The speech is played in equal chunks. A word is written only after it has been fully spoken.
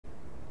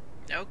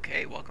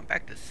Okay, welcome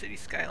back to City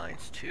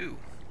Skylines 2.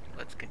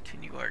 Let's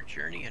continue our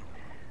journey in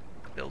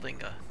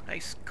building a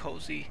nice,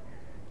 cozy,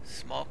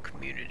 small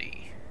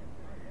community.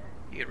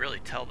 You can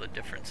really tell the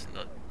difference in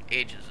the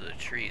ages of the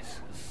trees.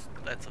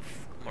 That's a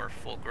more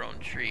full-grown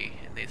tree,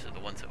 and these are the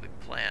ones that we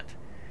plant.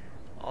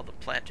 All the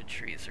planted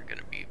trees are going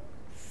to be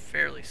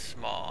fairly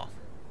small.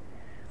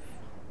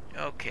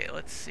 Okay,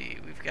 let's see.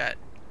 We've got...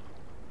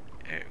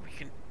 we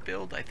can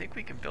build... I think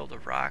we can build a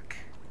rock...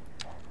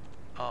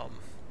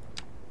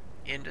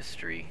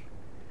 industry.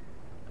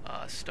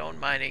 Stone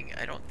mining,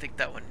 I don't think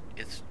that one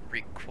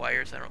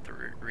requires, I don't think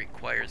it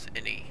requires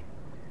any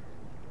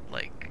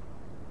like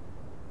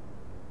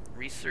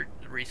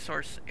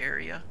resource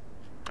area.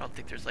 I don't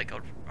think there's like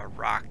a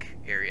rock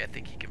area. I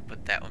think you can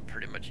put that one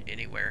pretty much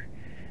anywhere.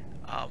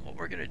 What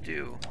we're gonna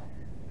do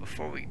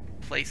before we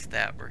place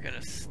that, we're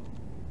gonna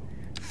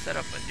set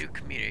up a new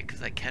community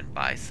because I can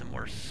buy some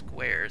more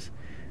squares.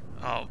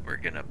 We're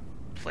gonna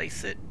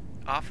place it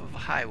off of a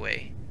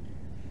highway.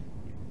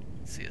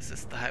 Let's see, is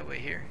this the highway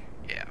here?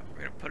 Yeah, we're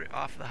gonna put it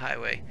off the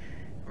highway.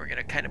 We're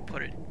gonna kind of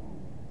put it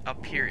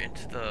up here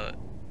into the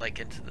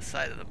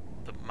side of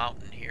the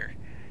mountain here.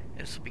 And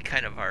this will be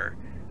kind of our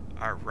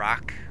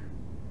rock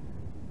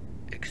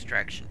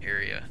extraction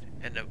area,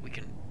 and then we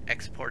can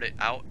export it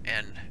out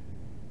and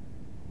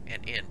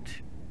in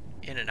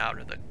and out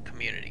of the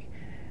community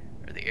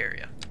or the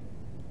area.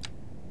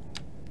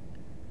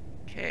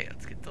 Okay,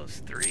 let's get those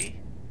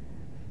three.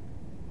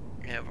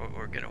 And what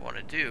we're gonna want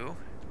to do.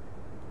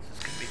 This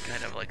is going to be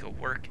kind of like a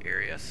work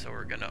area, so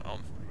we're going to,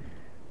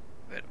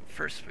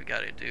 first we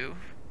got to do,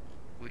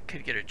 we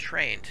could get a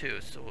train too,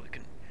 so we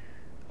can,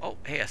 oh,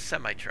 hey, a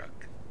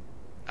semi-truck.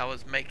 I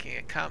was making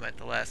a comment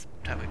the last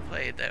time we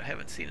played that I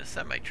haven't seen a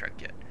semi-truck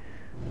yet,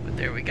 but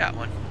there we got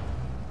one.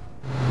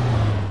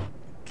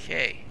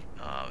 Okay,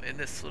 in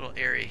this little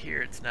area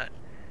here, it's not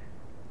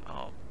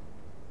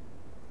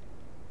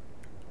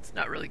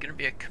really going to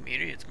be a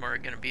community, it's more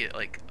going to be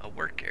like a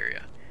work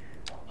area.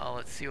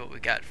 Let's see what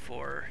we got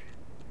for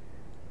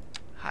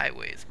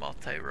highways,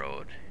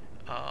 multi-road.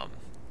 What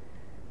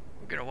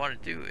we're going to want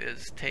to do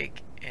is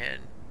take and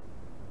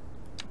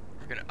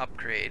we're going to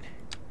upgrade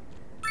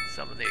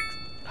some of the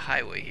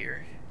highway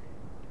here.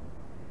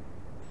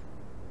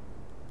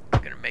 We're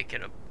going to make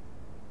it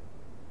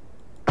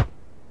a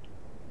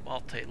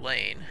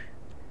multi-lane,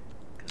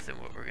 because then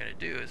what we're going to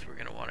do is we're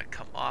going to want to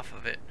come off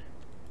of it.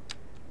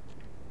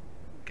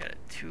 Got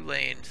 2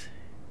 lanes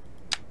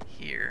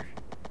here.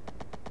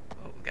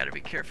 Oh, we got to be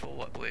careful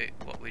what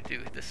we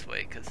do this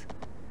way, because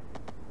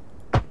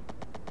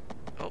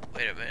oh,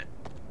 wait a minute.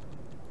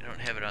 I don't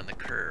have it on the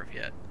curve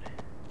yet.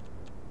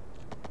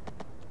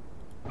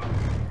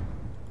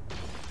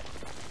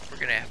 We're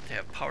going to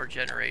have power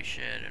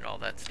generation and all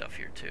that stuff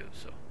here too,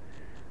 so.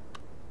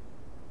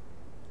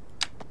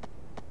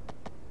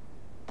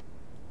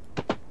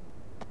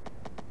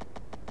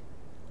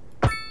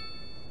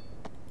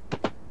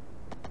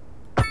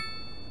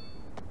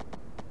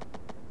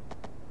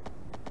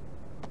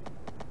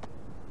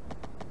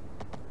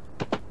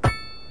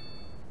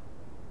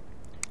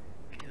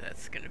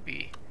 Going to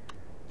be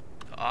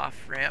the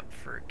off ramp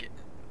for getting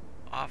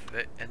off of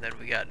it, and then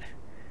we got,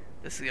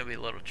 this is going to be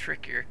a little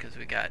trickier because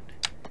we got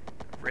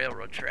a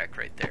railroad track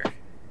right there.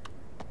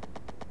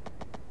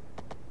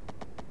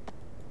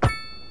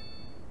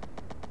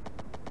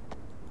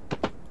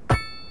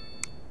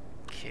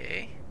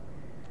 Okay,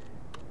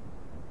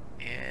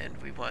 and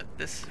we want,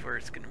 this is where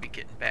it's going to be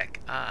getting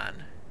back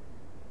on,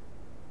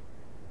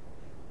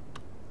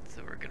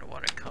 so we're going to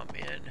want to come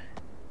in.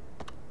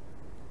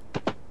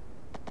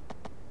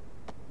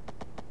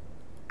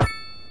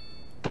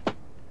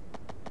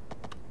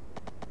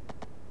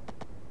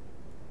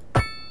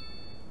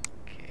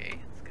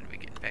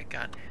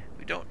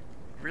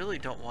 We really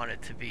don't want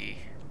it to be,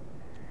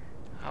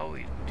 how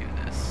we do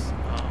this,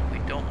 we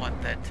don't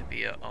want that to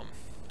be a,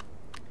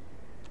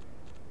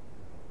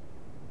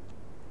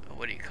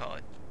 what do you call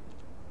it?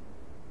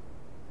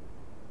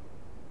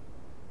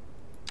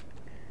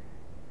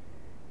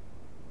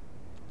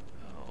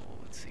 Oh,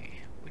 let's see,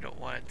 we don't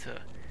want it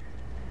to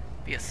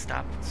be a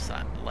stop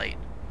light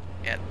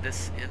at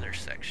this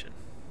intersection.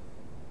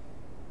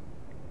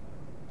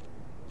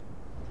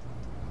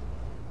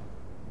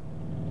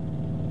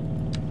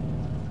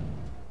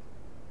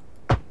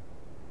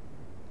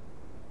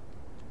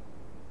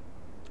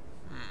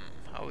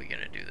 How are we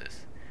going to do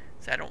this?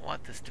 So I don't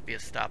want this to be a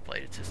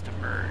stoplight, it's just a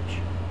merge.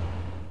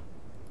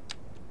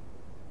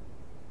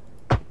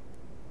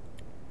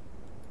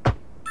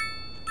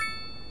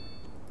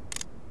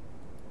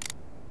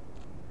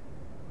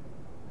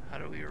 How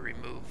do we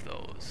remove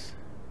those?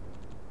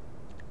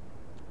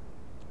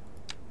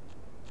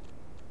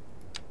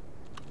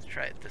 Let's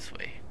try it this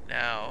way.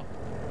 Now,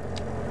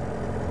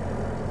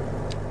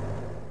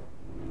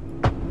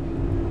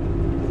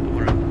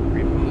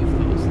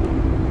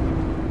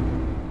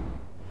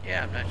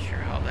 I'm not sure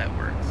how that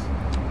works.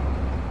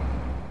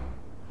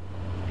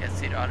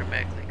 Yes, it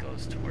automatically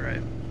goes to where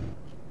I'm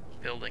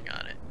building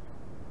on it.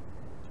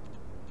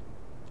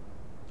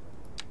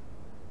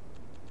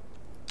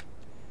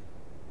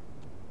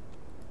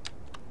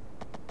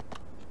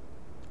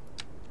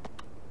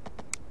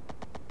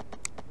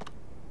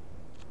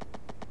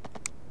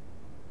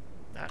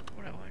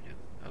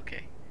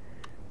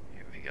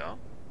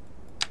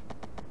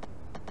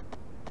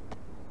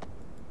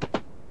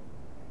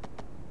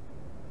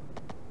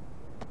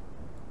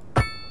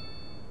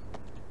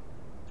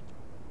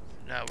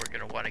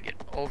 going to want to get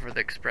over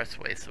the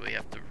expressway, so we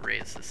have to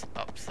raise this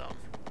up some.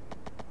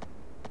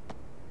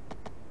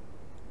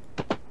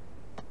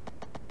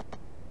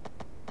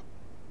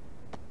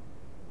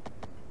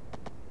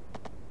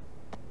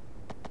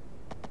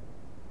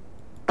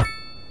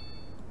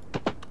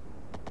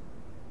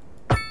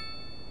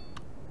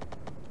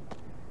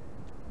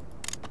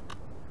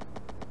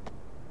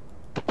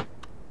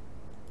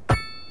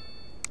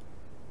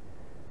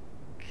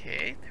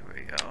 Okay, there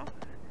we go.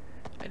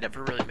 I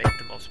never really make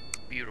the most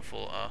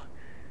beautiful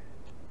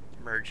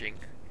merging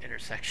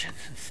intersections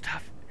and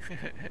stuff.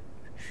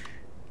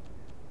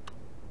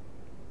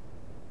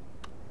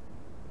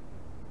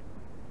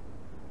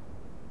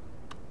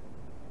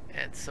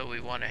 And so we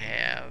want to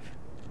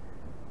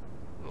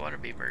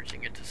be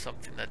merging into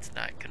something that's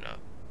not gonna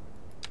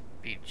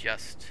be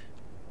just.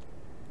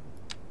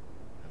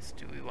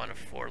 Do we want a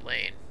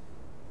 4-lane?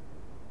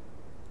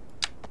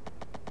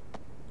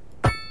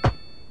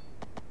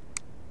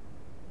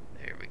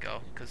 There we go,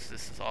 because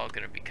this is all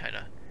going to be kind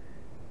of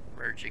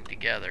merging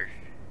together.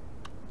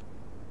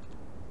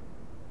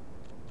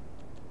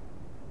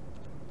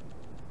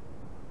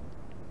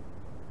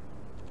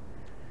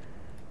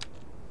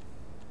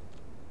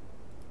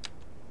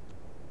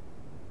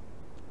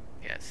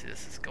 Yeah, see,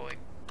 this is going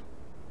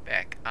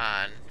back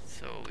on,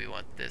 so we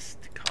want this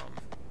to come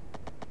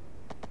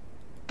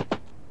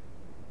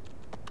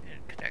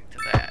and connect to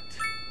that.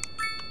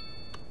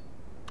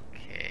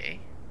 Okay,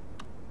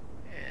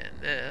 and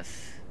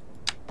this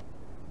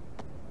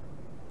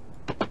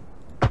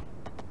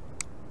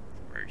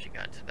merging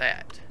onto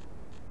that.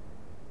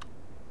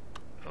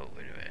 Oh,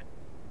 wait a minute.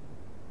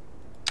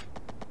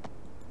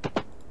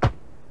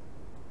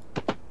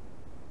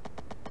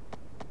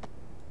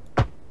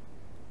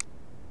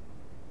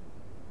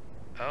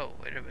 Oh,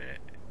 wait a minute.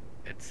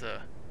 It's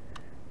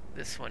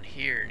this one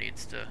here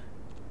needs to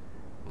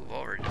move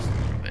over just a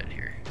little bit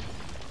here.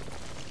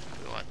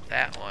 We want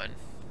that one.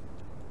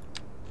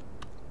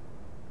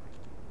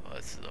 Oh,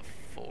 this is a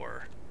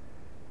 4.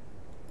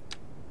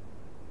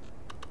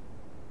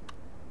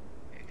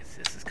 Because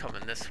this is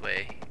coming this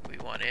way. We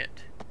want it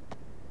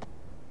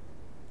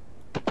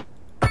to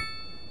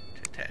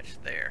attach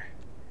there.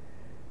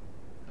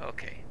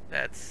 Okay,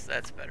 that's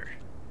better.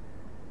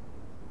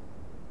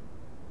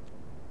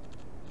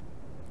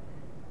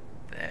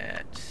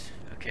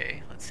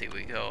 Okay, let's see,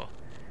 we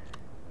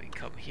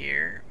come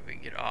here, we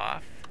get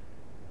off,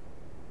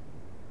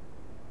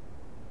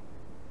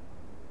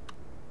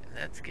 and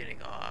that's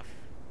getting off.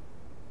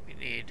 We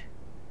need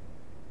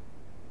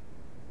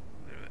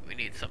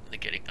something to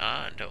getting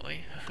on, don't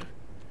we?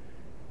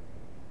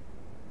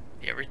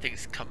 Yeah,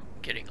 everything's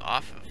getting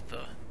off of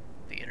the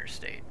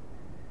interstate,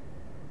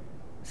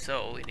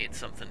 so we need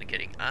something to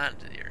getting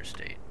onto the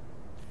interstate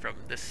from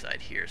this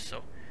side here.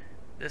 So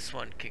this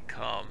one can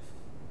come.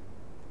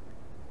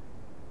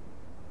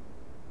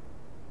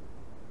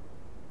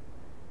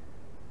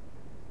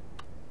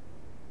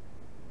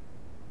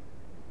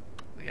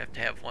 We have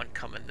to have one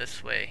coming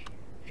this way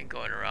and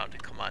going around to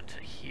come onto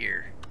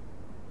here.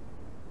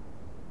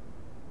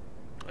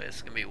 Boy, this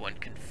is gonna be one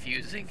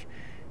confusing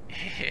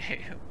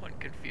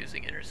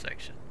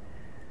intersection.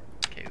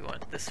 Okay, we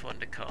want this one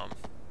to come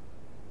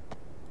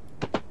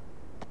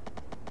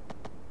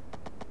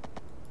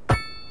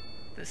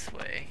this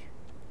way.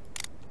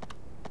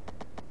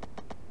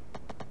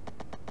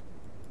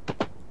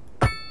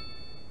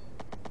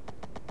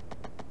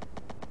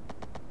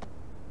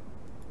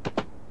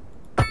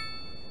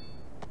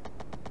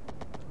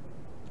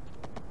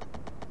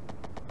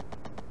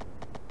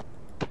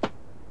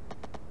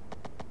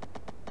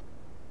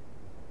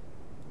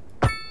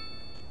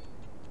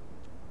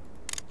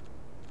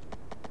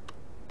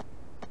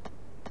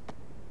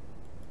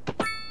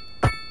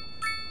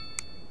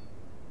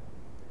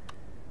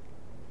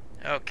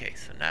 Okay,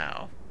 so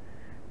now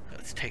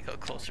let's take a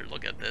closer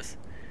look at this.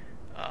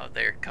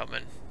 They're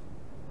coming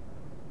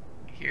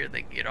here,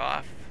 they can get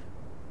off,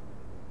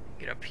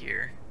 get up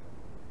here,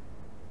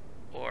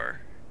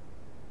 or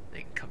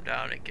they can come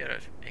down and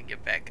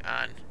get back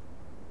on,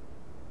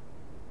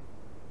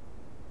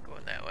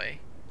 going that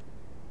way.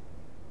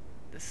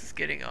 This is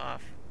getting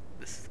off,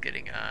 this is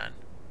getting on,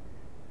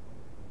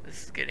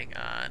 this is getting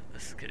on,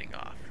 this is getting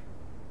off.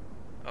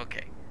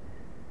 Okay.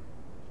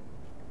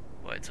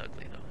 Well, it's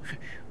ugly though.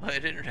 Well,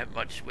 it didn't have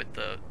much with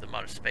the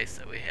amount of space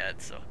that we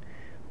had, so.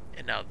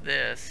 And now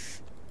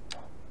this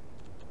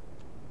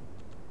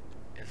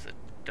is a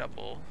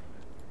double.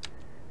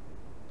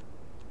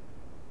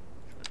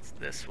 So it's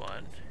this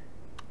one.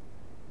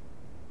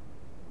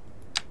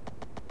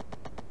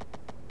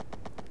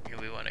 And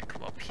we want to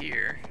come up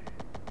here.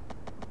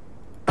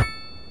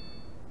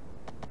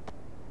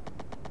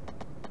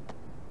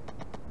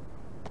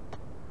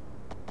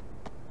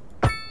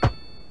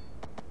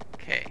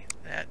 Okay,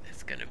 that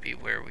is going to be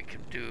where we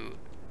can do.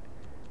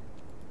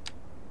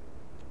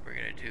 We're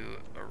going to do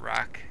a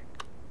rock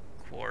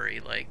quarry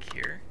like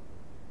here.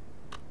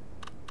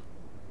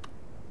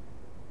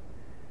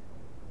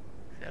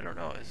 I don't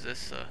know, is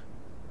this a...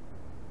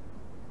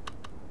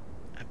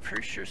 I'm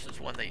pretty sure this is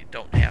one that you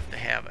don't have to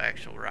have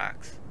actual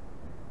rocks.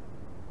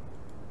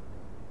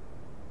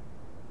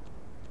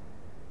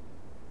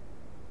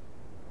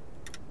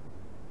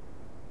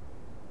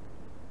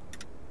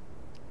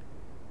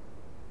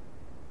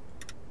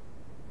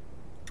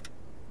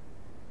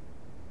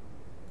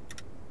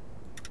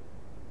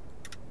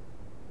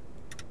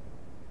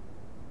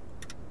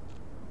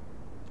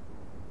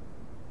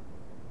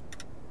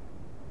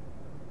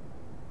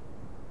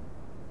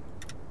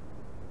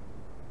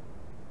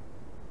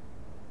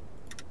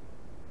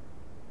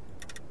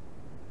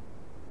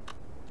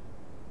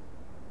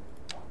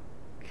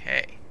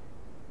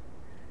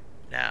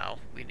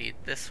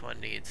 this one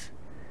needs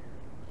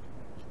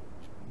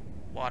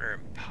water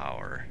and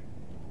power,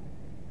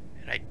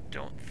 and I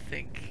don't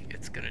think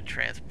it's going to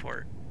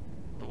transport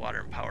the water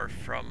and power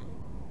from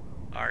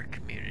our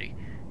community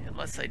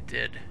unless I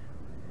did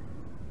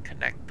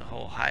connect the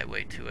whole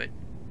highway to it.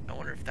 I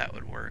wonder if that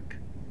would work.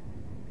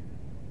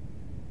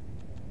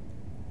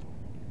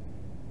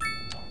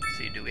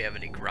 See, do we have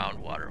any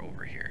groundwater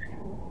over here?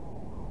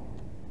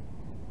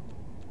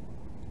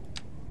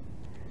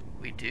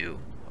 We do.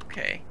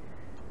 Okay,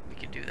 we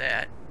can do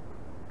that.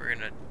 We're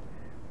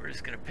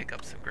just gonna pick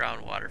up some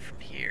groundwater from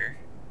here.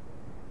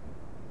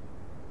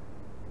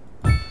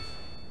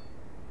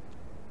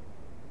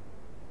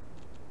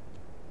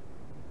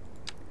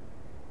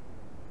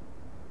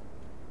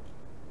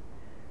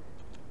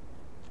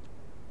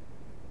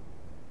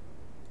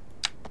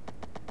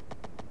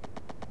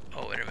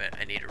 Oh, wait a minute,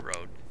 I need a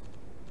road.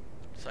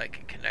 So I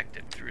can connect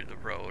it through the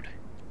road.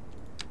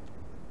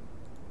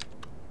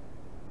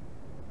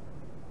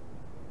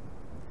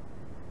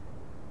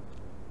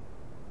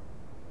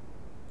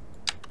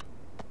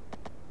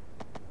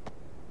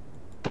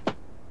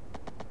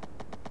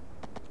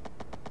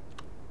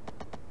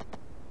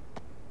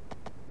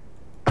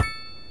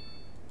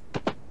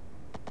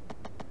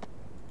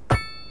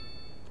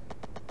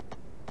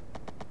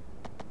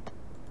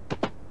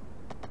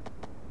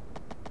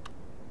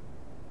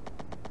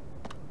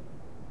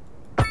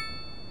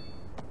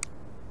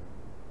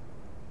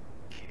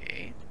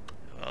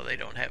 They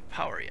don't have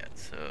power yet,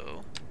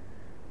 so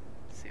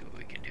let's see what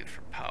we can do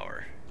for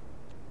power.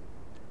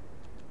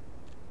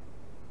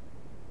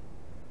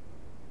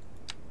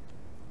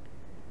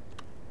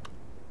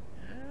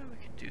 We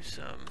can do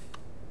some.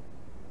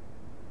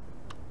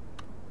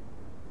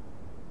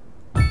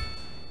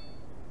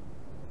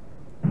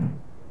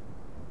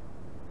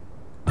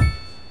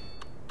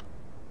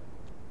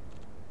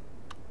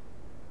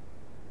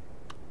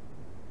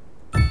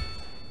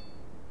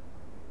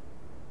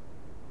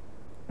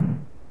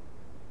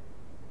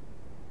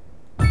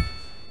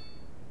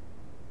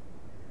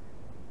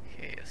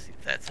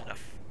 That's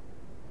enough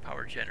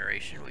power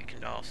generation. We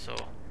can also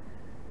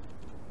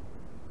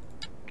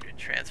get a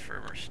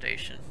transformer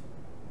station.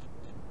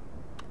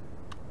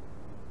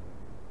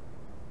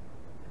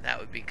 And that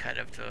would be kind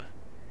of the...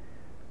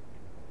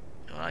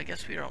 Well, I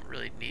guess we don't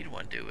really need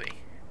one, do we?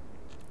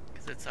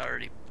 Because it's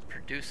already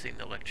producing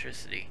the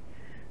electricity.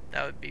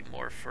 That would be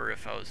more for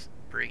if I was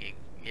bringing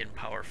in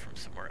power from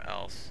somewhere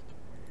else.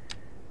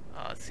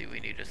 Let's see, we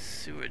need a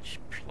sewage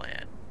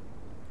plant.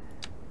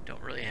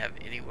 Don't really have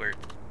anywhere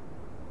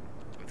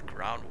with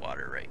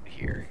groundwater right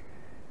here.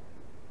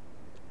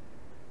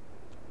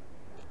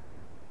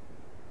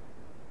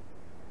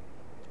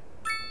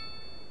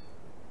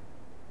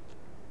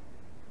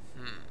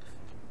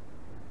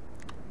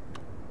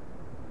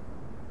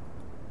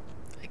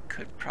 I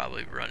could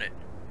probably run it.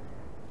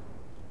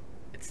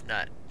 It's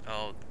not,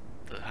 oh,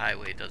 the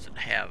highway doesn't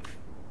have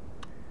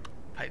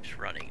pipes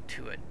running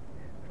to it.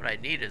 What I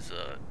need is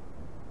a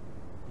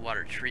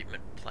water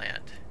treatment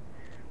plant.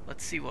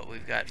 Let's see what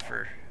we've got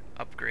for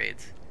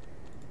upgrades.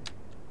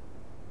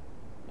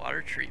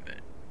 Water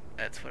treatment,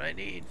 that's what I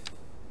need.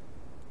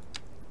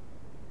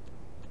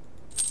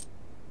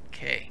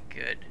 Okay,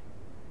 good.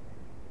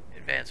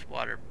 Advanced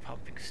water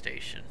pumping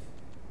station.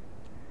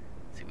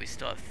 Let's see, we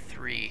still have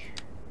 3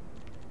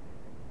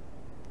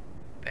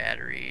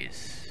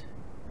 batteries.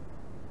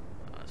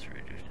 Let's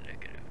reduce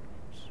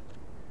negatives.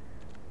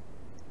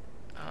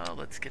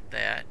 Let's get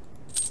that.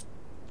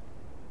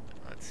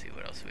 Let's see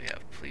what else we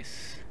have.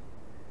 Police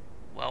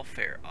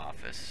welfare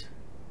office.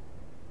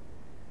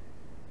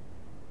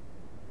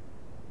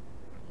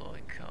 Low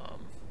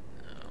income.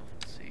 No,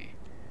 let's see.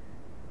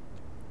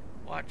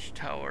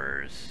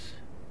 Watchtowers.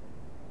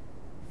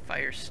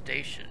 Fire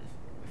station.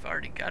 We've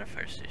already got a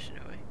fire station,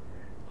 do we?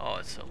 Oh,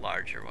 it's a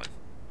larger one.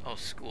 Oh,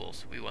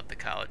 schools. We want the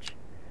college.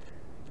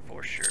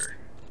 For sure.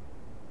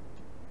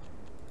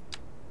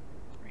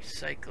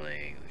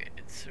 Recycling.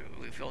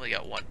 We've only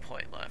got 1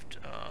 point left.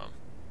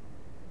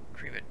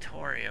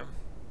 Crematorium.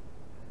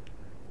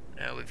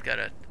 Now we've got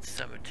a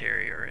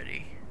cemetery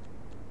already.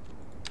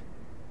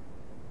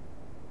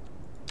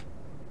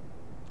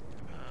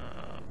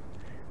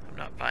 I'm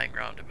not buying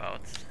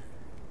roundabouts.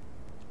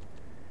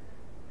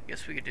 I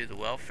guess we could do the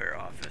welfare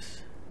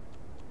office.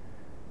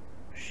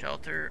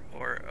 Shelter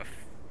or a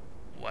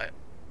what?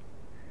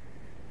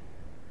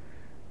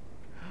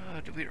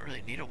 We don't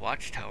really need a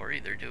watchtower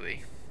either, do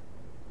we?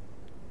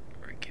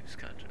 Or it keeps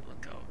constant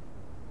lookout.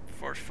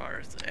 Forest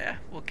fires.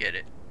 We'll get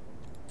it.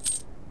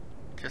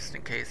 Just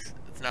in case.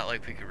 It's not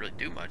like we could really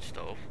do much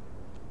though.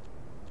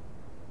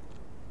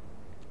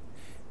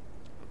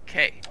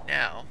 Okay,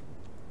 now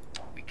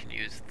we can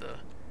use the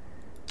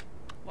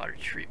water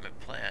treatment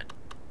plant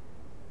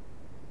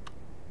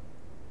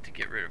to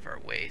get rid of our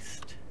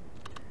waste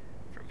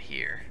from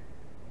here.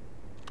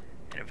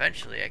 And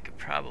eventually I could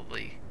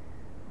probably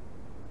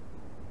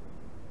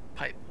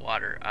pipe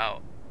water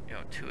out,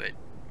 to it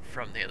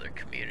from the other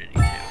community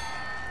too.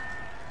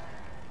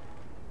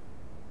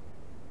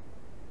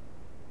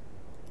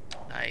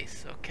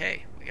 Nice,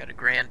 okay. We got a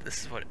grand,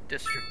 this is what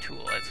district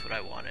tool, that's what I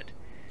wanted.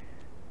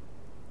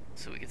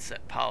 So we can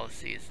set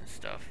policies and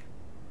stuff.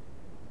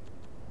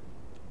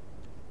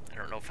 I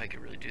don't know if I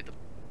can really do the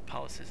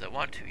policies I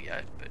want to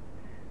yet, but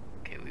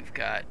okay, we've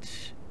got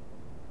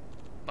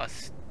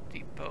bus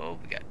depot,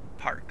 we got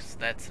parks.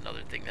 That's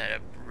another thing that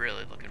I'm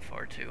really looking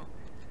forward to.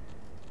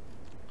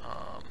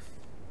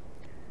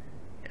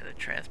 Yeah, the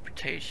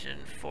transportation,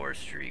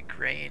 forestry,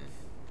 grain,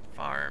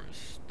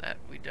 farms, that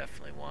we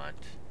definitely want.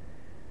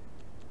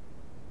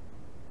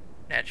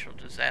 Natural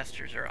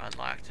disasters are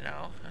unlocked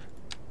now.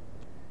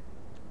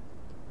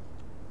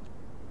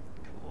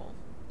 Cool.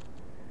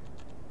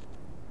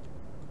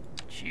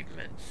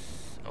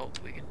 Achievements. Oh,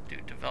 we can do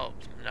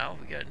developed now.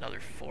 We got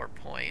another 4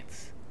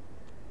 points.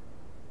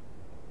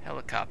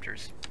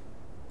 Helicopters.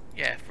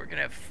 Yeah, if we're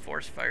gonna have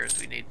forest fires,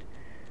 we need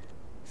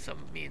some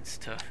means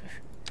to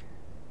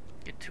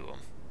get to them.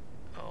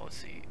 Oh, let's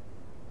see.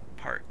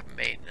 Park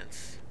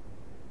maintenance.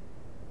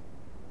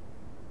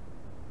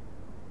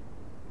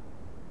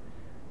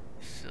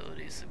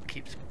 Facilities that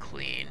keeps them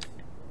clean.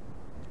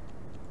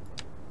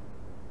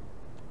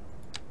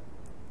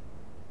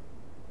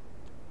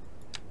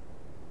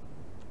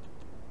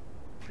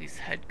 Police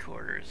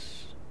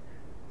headquarters.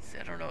 See,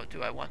 I don't know,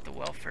 do I want the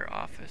welfare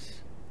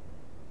office?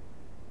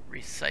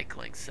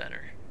 Recycling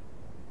center.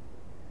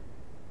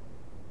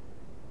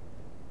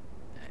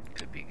 That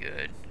could be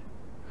good.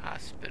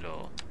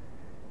 Hospital.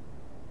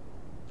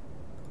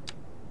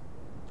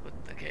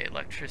 Okay,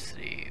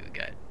 electricity. We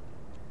got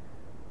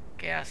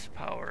gas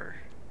power.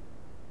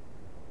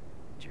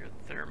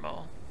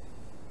 Geothermal.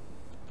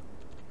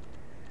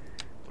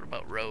 What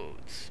about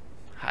roads?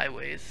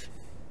 Highways.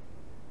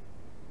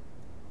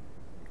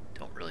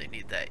 Don't really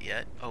need that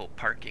yet. Oh,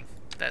 parking.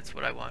 That's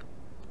what I want.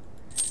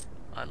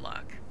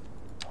 Unlock.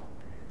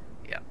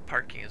 Yeah,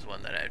 parking is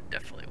one that I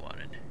definitely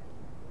wanted.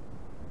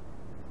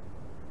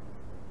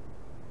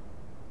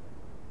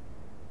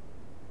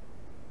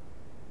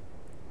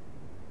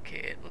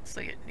 Okay, it looks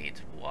like it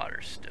needs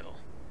water still.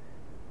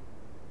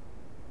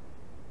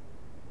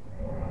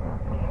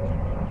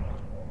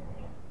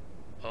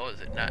 Oh,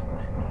 is it not?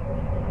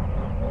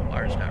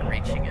 Water's not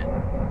reaching it.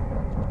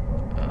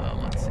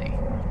 Let's see.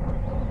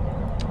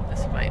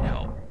 This might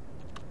help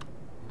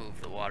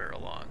move the water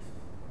along.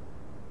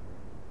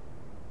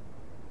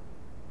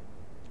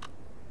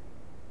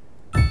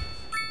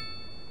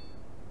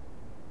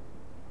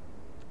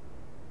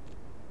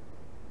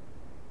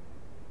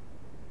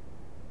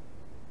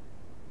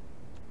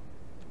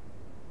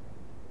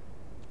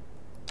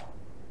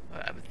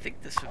 I would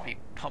think this would be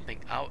pumping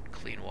out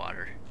clean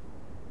water.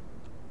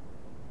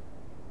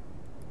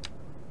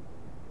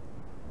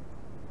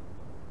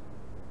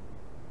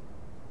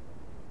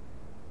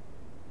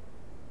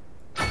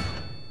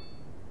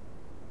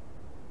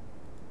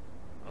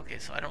 Okay,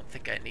 so I don't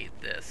think I need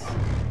this.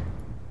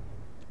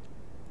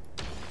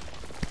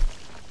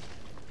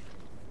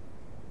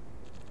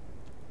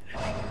 I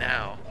think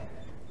now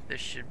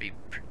this should be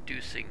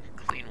producing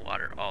clean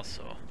water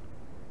also.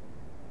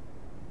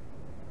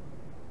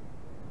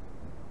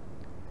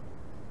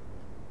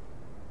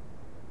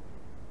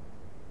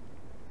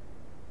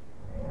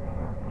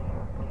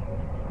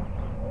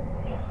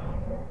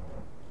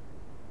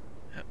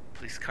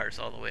 Police cars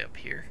all the way up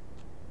here.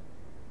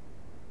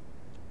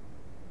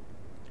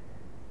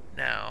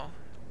 Now,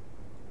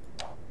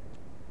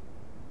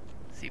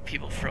 see,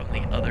 people from the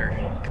other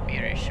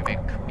community should be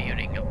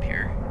commuting up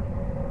here.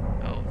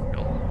 Oh,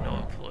 no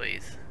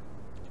employees.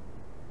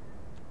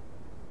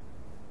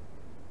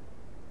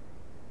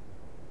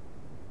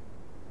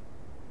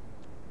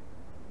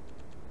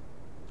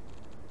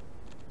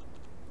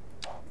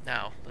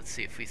 Now, let's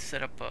see if we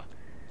set up a.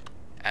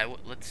 I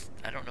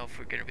don't know if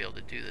we're going to be able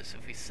to do this.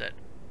 If we set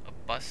a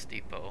bus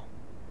depot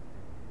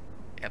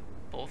at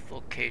both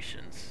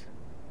locations.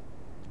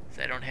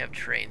 I don't have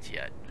trains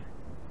yet,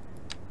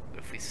 but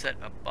if we set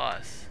a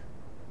bus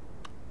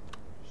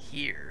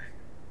here,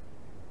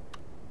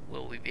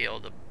 will we be able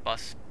to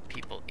bus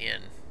people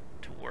in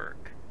to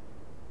work?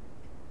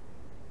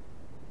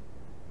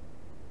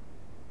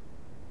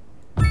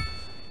 Okay,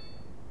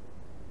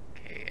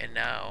 and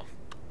now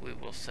we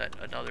will set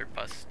another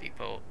bus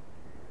depot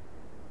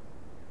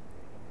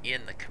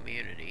in the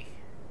community.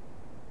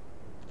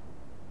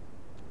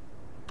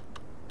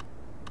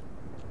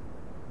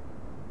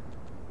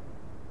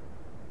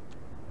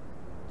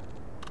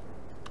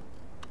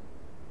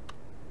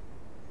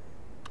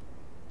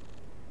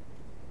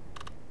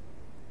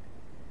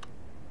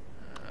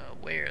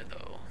 Where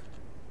though?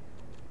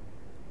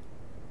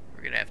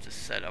 We're gonna have to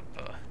set up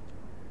a,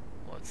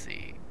 let's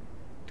see,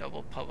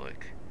 double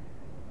public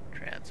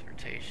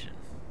transportation.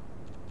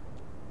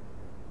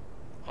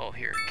 Oh,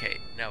 here, okay,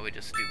 now we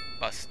just do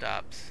bus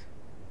stops,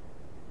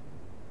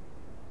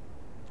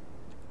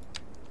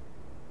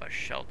 bus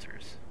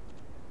shelters.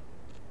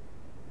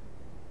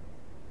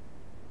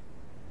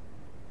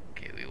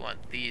 Okay, we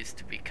want these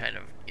to be kind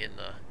of in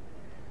the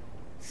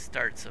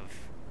starts of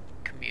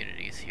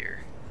communities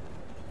here.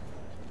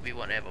 We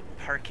want to have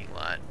a parking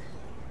lot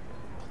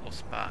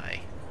close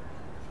by.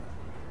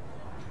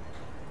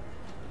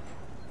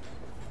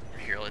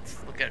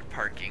 look at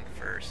parking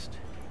first.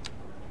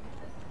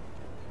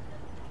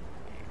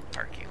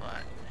 Parking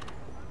lot.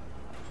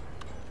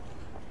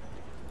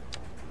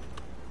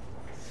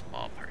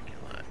 Small parking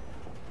lot.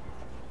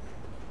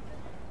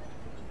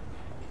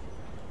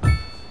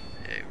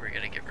 Okay, we're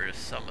gonna get rid of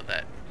some of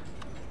that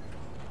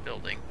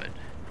building, but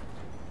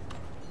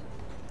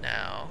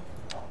now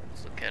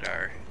let's look at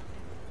our,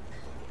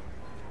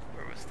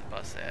 where was the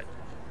bus at?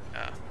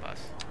 Bus.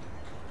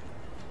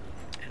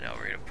 And now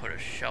we're gonna put a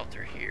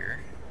shelter here.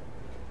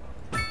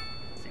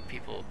 See,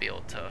 people will be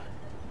able to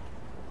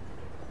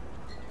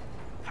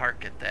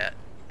park at that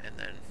and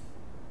then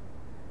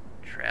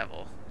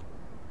travel.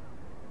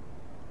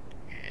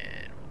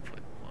 And we'll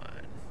put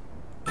one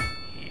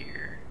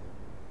here.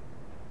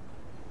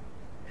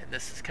 And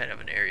this is kind of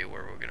an area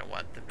where we're gonna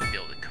want them to be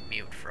able to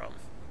commute from.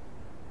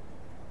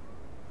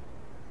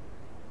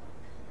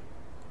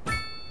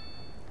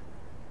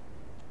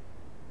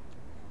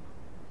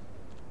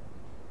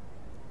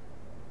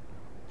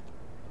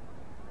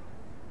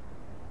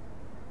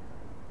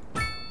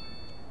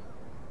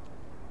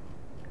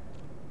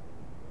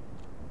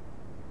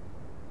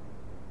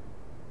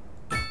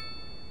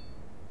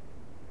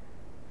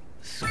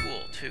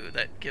 School too,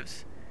 that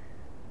gives,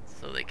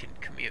 so they can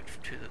commute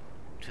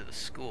to the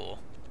school.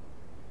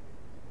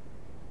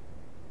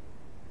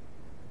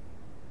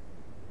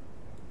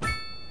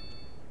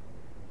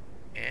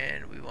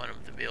 And we want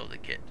them to be able to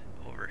get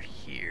over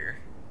here.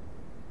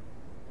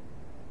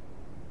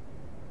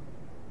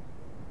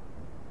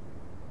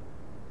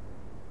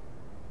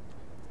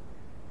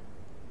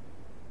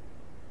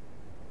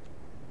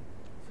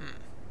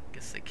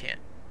 Guess they can't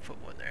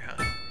put one there,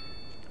 huh?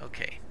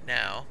 Okay,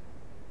 now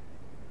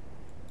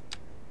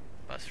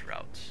bus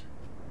routes.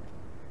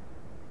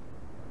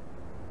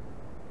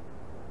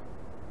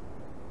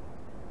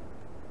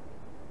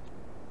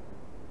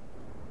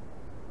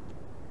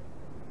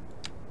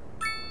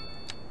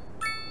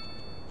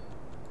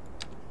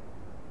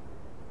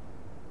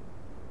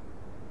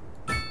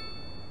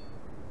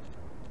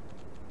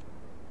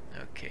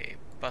 Okay,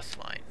 bus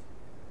line.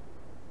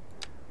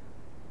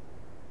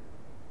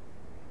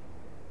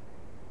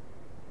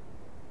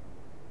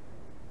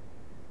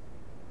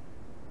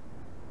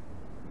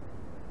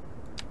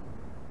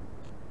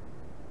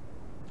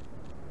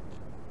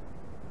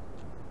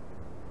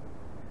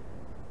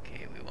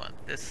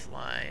 This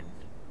line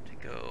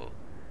to go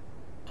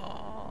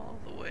all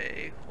the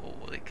way,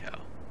 holy cow,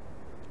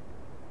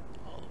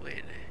 all the way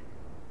to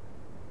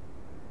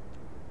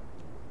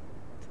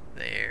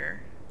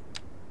there,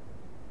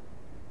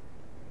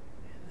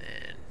 and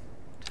then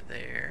to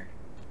there.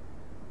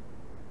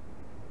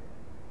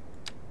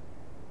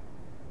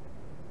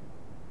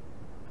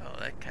 Oh,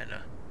 that kind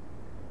of,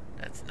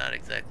 that's not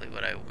exactly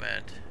what I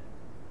meant.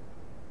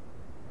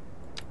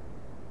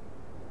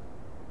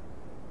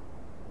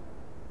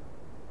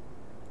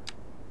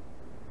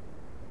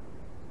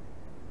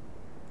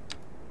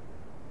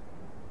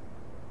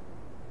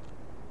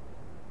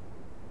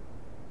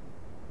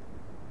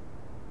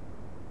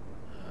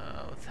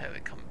 Have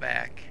it come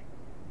back,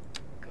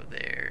 go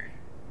there,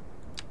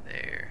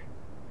 there,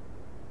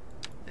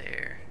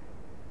 there,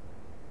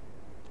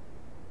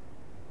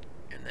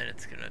 and then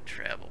it's gonna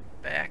travel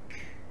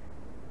back.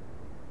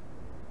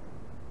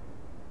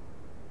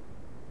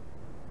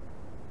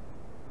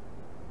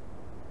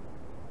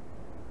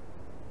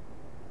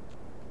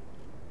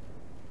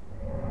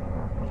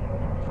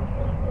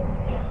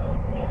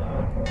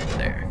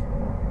 There.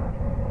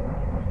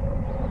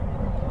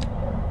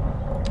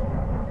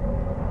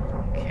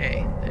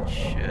 Okay, that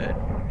should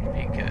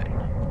be good.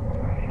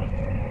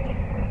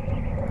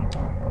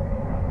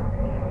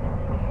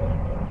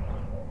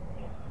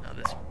 Now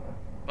this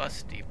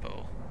bus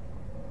depot,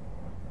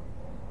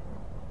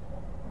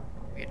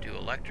 we can do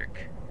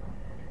electric,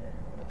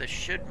 but this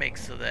should make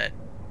so that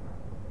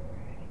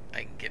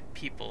I can get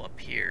people up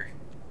here.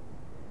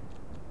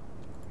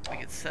 We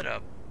could set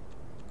up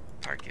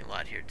a parking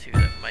lot here too,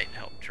 that might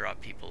help draw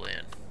people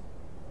in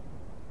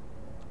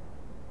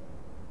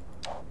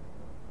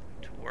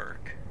to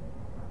work.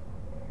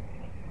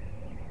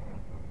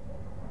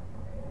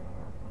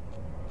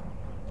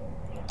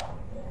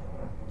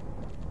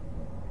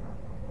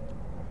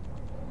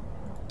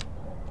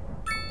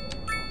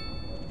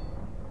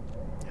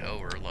 Oh,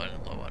 we're low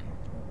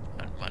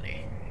on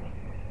money.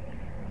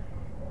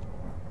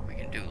 We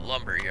can do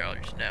lumber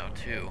yards now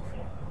too.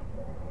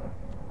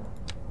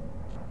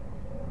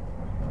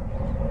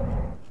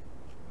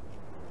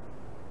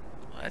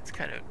 Well, that's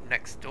kind of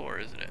next door,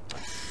 isn't it?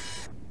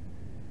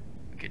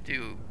 We could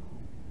do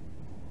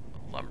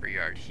a lumber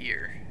yard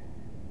here.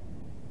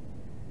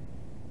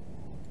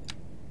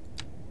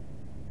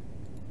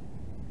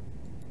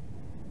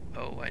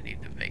 Oh, I think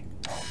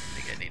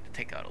I need to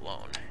take out a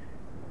loan.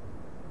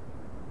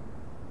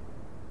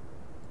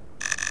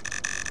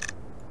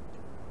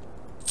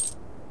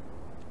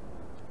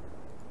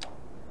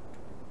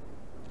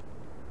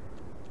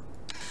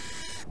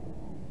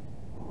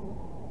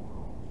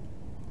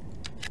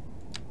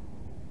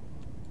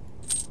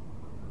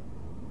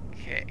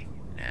 Okay,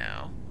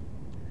 now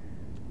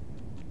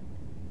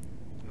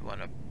we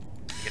want to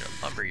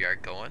are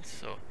going,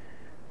 so what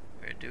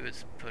we're going to do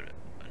is put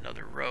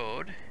another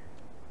road.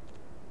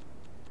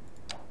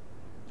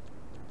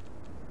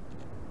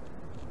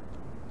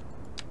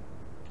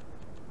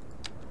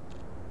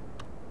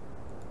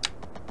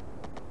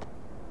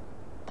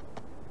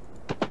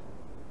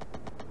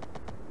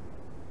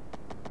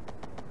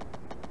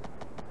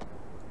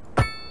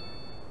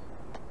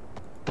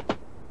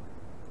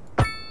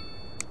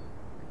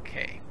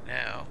 Okay,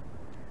 now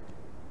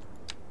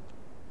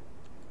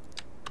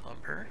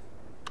lumber.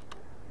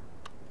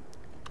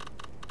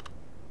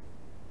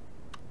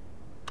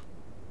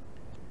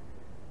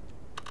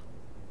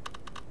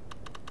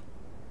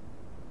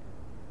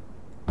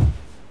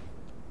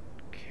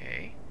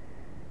 Okay.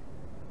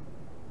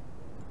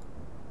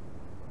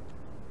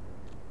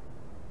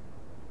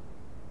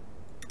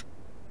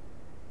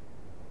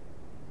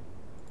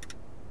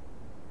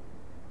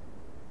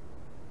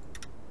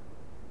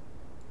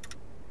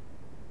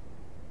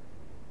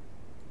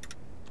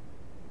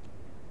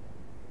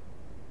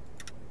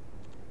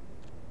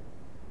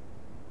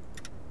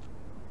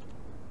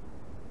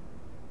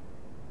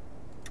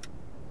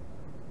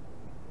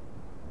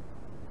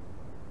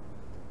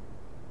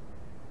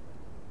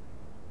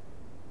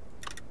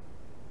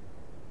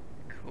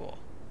 Cool.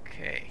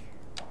 Okay.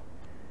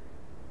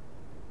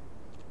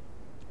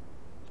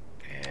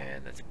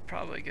 And that's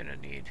probably gonna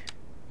need,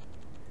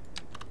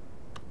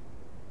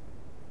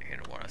 you're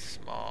gonna want a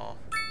small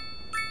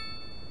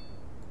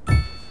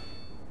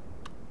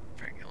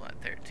parking lot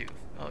there too.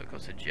 Oh, it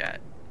goes a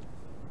jet.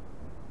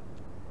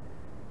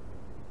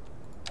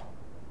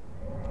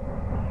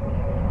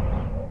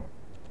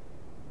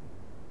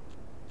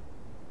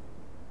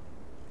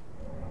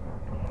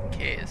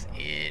 Okay, is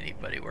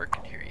anybody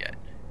working here yet?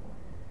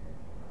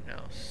 No,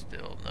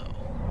 still no.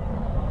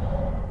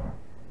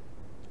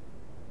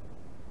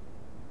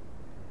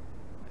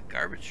 The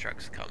garbage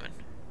truck's coming.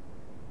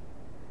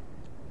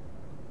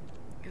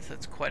 Guess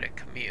that's quite a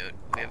commute.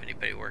 We have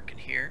anybody working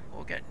here?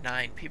 We'll get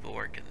 9 people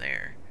working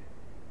there.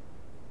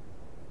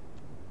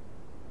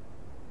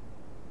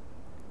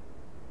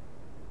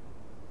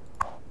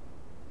 How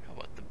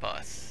about the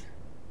bus?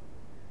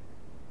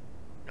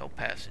 No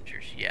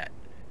passengers yet.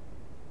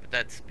 But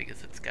that's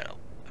because it's got a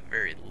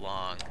very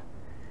long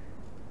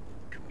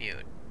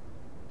commute.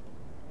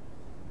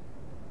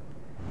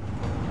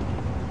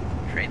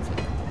 Trains,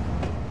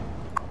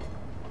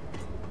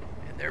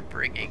 and they're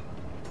bringing,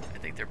 I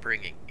think they're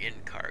bringing in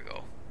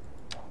cargo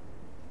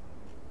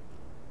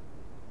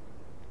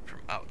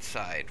from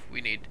outside.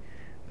 We need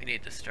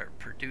to start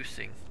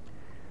producing.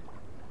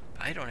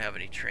 I don't have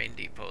any train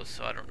depots,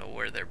 so I don't know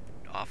where they're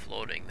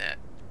offloading that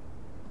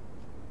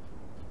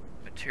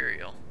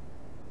material.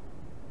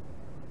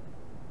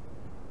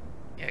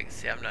 Yeah, I can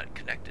see I'm not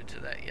connected to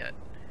that yet.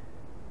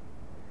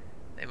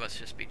 They must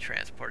just be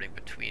transporting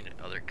between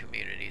other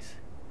communities.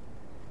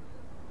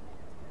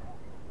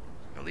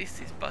 At least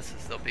these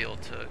buses, they'll be able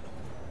to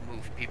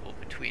move people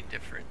between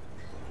different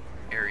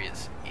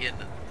areas in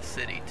the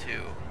city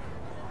too.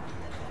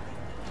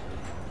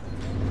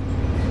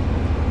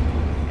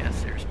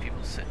 Yes, there's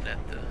people sitting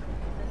at the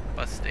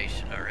bus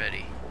station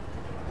already.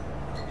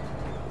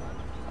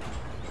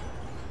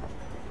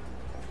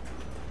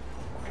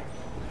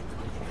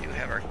 We do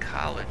have our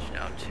college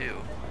now too.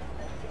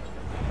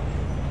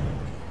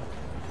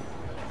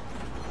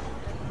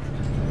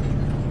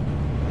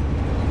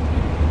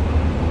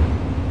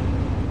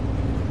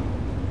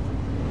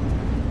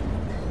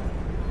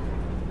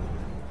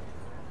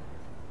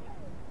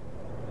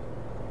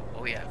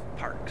 Oh yeah,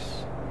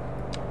 parks.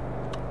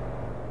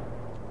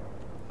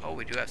 Oh,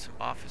 we do have some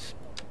office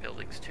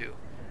buildings too.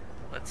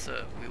 Let's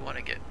we want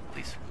to get at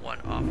least one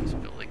office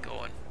building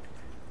going,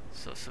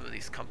 so some of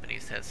these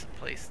companies have some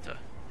place to.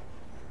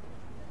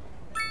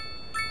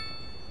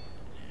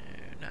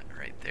 Not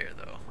right there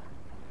though.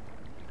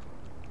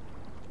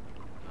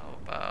 How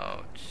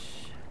about?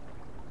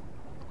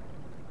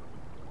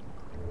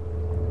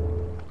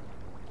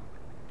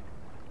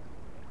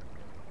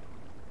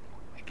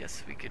 I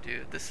guess we could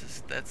do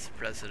this. That's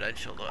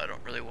residential though. I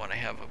don't really want to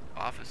have an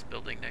office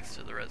building next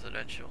to the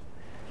residential.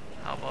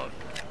 How about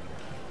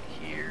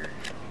here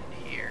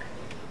and here?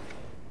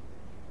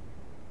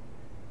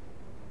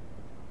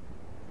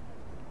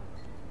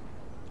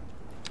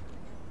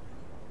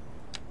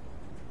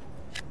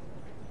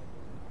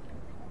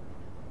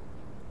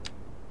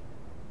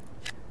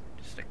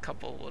 Just a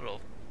couple little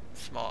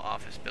small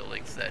office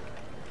buildings that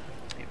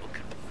people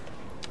can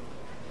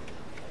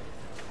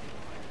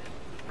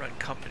run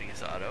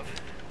companies out of.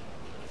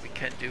 We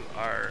can do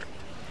our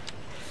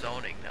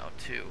zoning now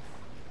too.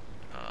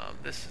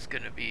 This is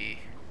going to be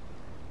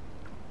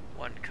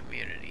one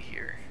community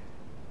here.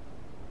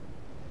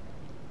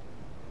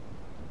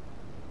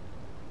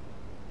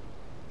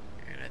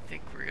 And I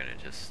think we're going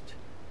to just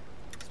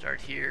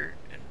start here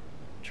and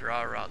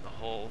draw around the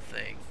whole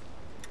thing.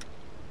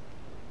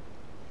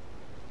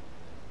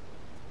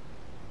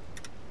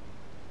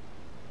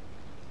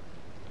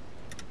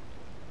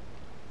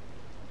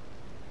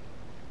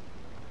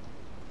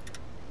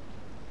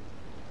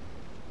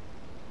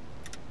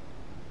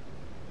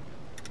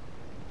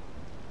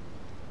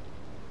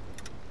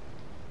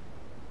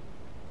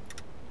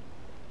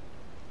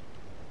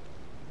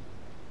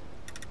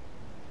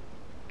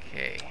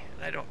 Okay,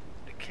 and I don't,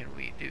 can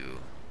we do,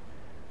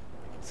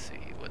 let's see,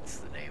 what's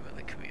the name of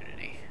the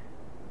community?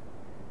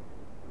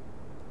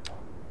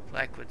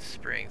 Blackwood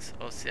Springs.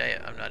 Oh, see,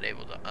 I'm not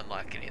able to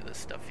unlock any of this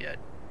stuff yet.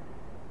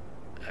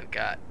 I've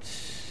got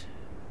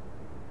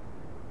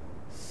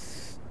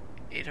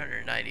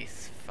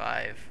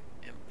 895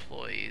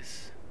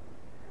 employees,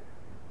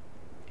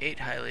 8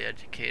 highly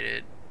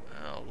educated,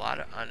 a lot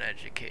of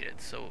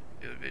uneducated, so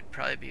it would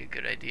probably be a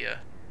good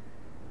idea.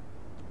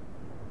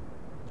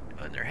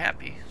 And they're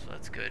happy, so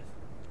that's good.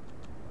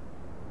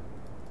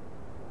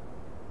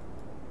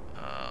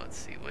 Let's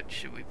see, what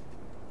should we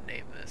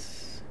name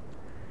this?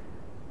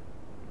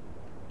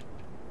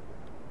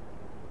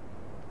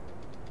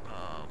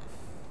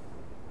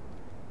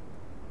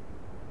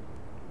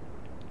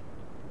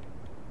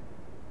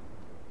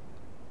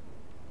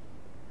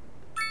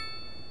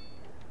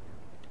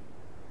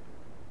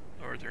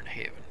 Northern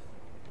Haven.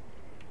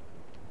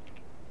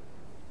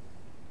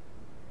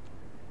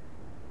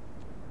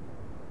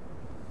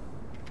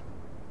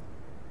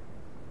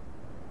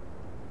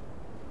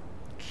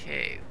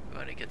 Okay, we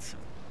want to get a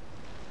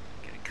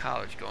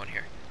college going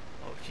here.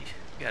 Oh, geez,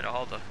 we got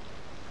all the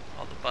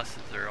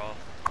buses. They're all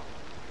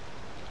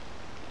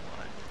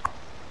one.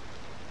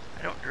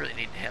 I don't really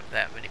need to have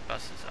that many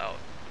buses out.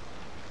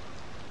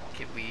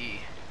 Can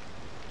we?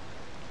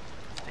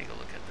 Let's take a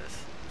look at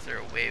this. Is there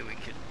a way we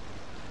could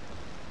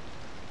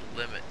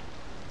limit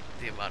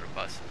the amount of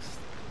buses?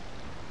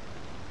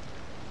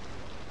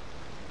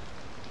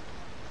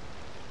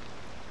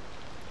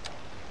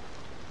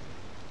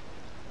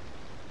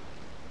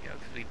 You know,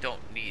 because we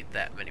don't need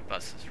that many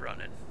buses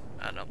running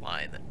on a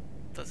line that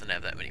doesn't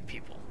have that many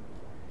people.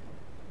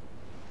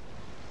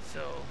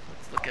 So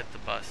let's look at the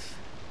bus.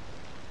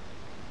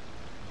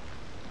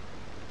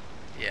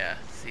 Yeah,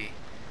 see.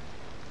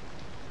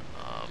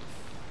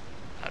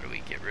 How do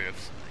we get rid of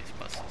some of these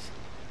buses?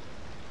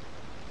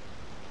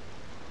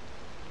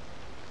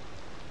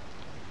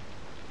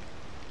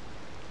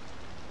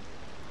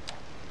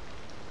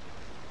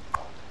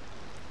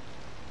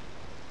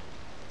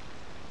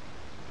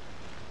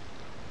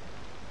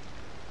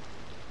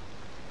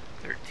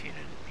 In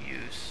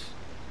use.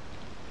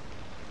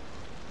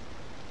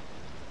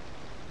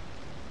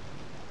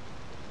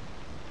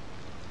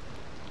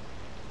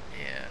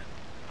 Yeah.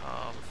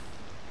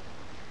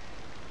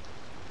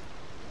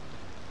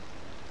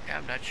 Yeah,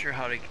 I'm not sure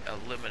how to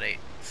eliminate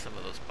some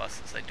of those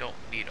buses. I don't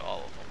need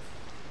all of them.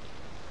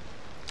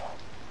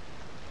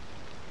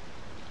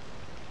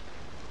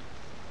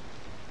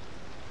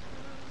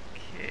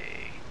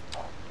 Okay.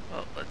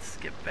 Well, let's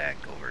get back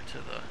over to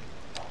the...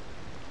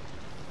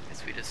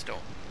 Guess we just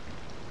don't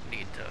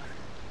need to...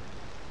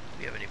 Do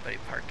we have anybody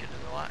parking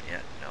in the lot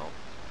yet? No.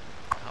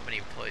 How many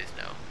employees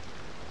now?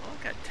 Well,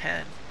 I've got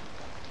 10.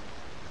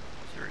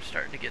 So we're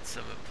starting to get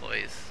some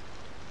employees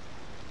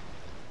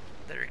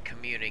that are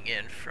commuting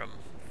in from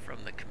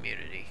the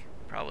community.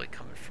 Probably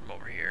coming from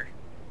over here.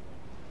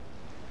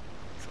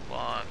 It's a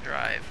long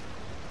drive.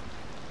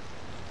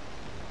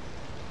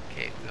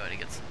 Okay, we want to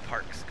get some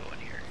parks going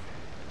here.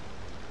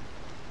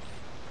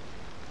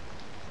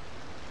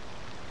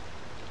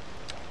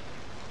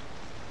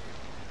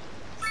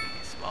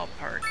 Small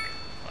park,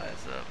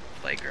 plaza,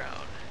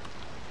 playground.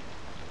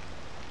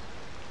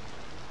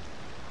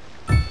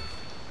 How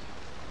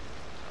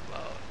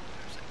about,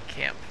 there's a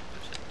camp,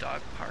 there's a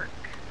dog park.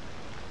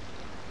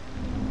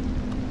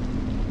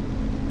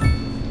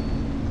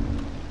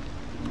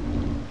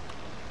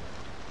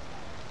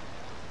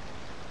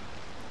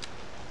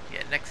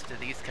 Yeah, next to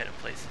these kind of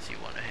places you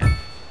want to have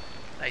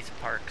nice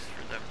parks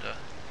for them to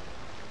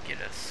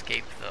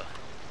escape the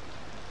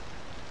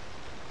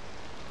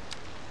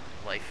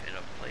life in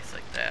a place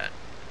like that.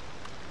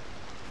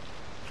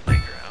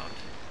 Playground.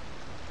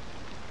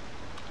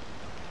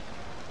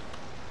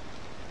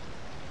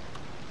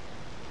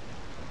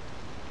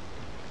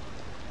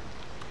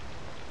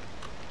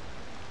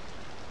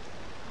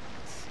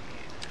 Let's see,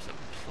 there's a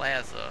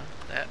plaza.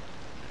 That's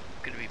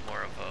gonna be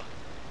more of a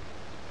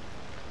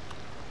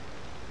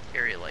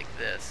area like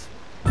this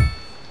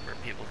where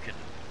people can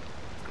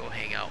go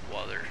hang out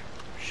while they're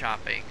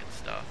shopping and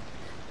stuff.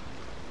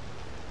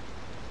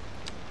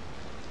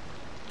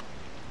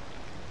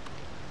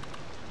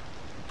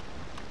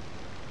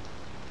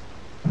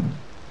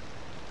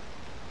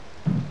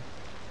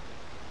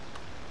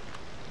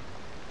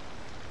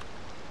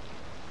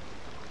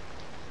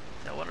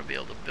 Be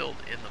able to build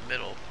in the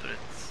middle, but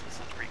this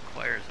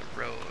requires a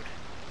road.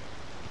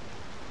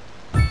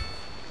 And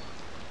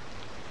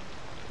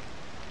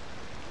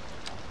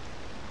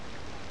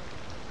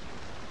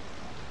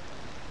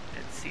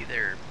see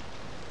their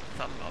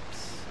thumb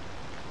ups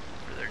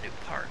for their new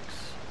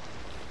parks.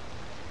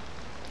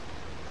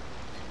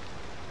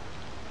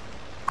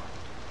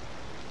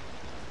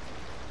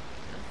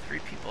 And 3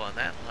 people on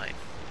that line.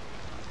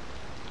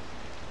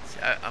 See,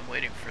 I'm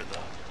waiting for the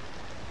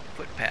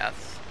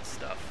footpaths and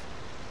stuff.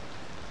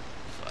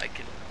 So I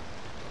can,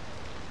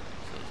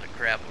 so there's a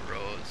gravel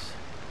roads,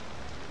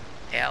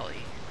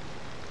 alley,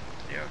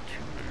 narrow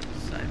tube,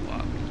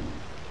 sidewalk,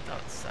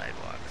 without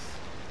sidewalks.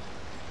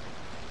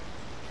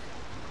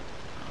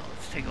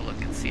 take a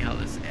look and see how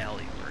this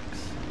alley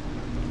works.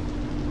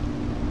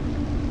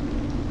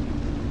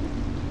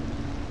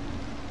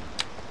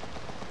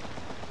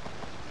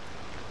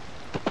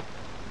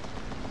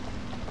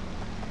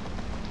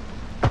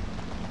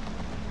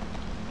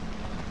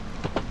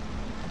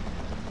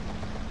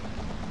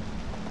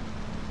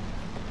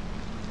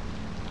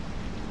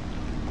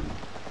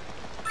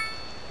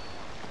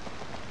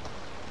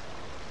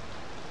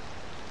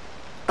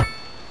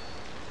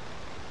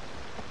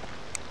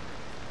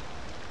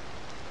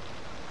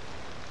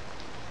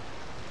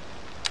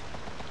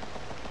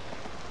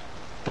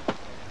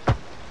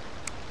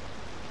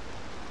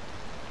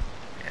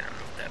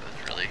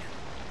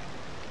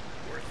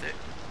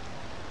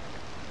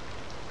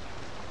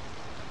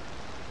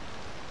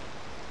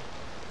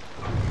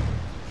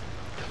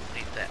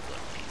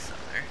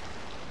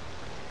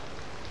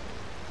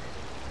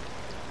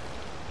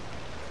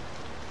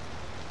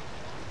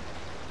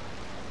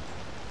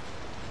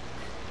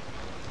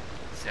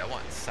 See, I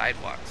want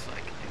sidewalks so I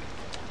can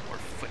do more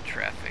foot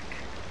traffic.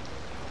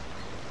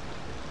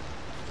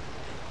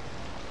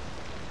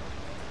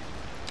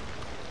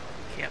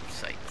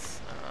 Campsites.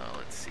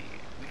 Let's see.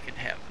 We can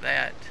have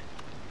that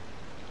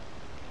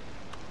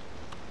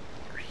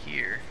over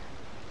here.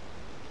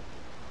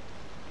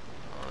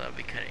 Oh, that'll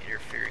be kind of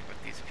interfering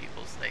with these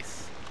people's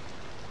nice,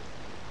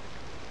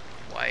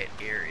 quiet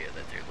area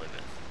that they're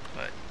living.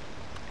 But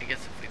I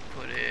guess if we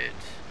put it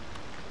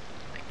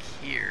like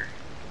here,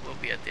 we'll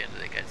be at the end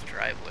of the guy's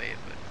driveway,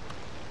 but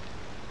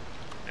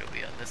it'll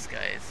be on this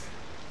guy's.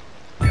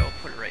 Yeah, we'll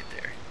put it right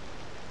there.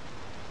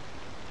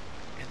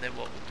 And then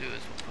what we'll do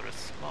is we'll put a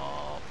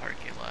small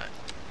parking lot.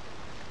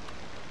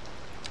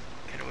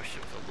 Kind of wish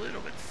it was a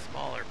little bit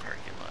smaller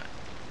parking lot.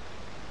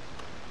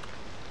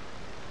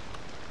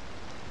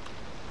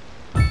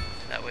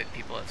 That way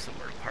people have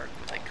somewhere to park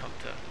when they come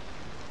to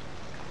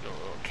a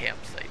little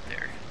campsite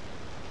there.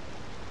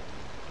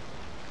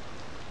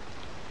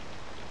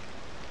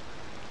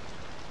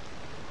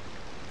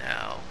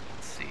 Now,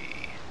 let's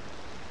see.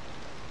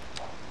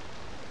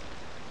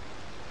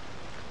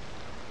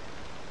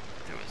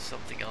 There was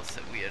something else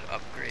that we had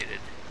upgraded.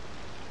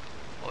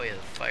 Oh yeah, the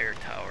fire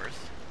towers.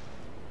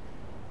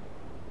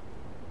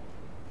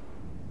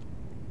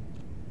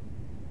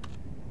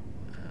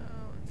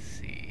 Let's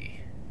see.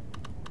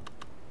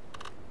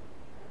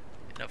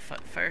 Now,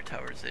 fire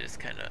towers, they just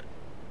kind of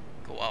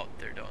go out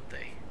there, don't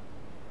they?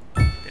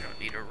 They don't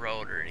need a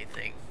road or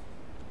anything.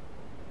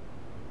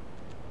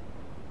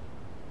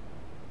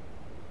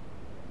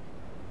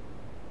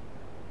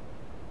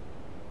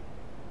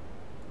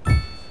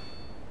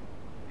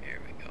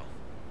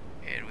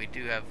 We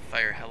do have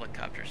fire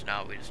helicopters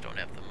now, we just don't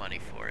have the money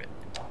for it.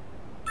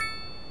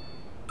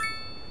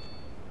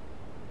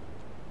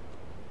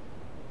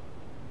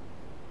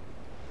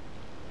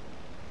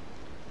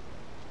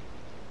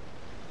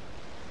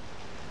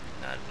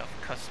 Not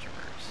enough customers.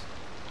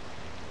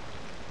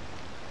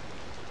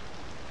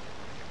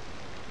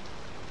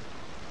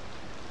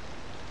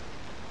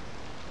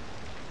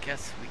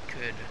 Guess we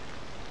could...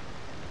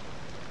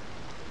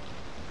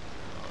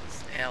 Oh,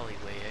 this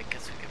alleyway, I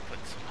guess we could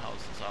put some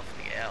houses off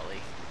the alley.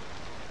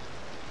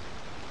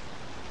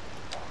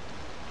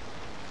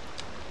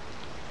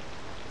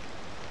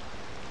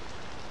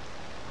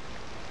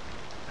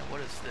 What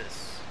is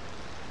this?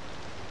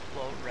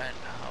 Low rent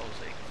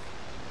housing.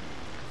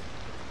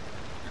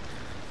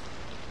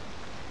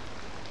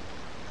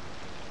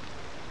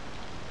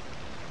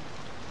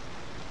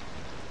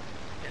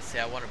 Yeah, see,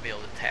 I want to be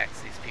able to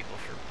tax these people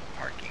for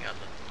parking on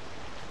the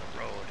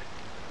road.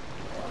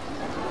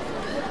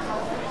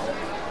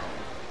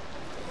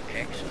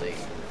 Actually, we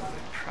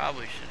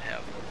probably should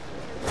have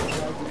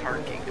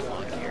parking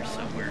along here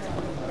somewhere.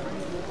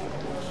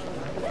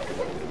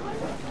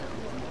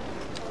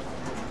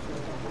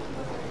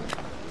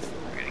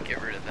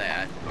 Get rid of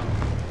that.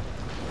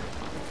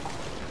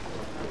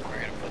 We're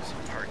going to put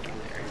some parking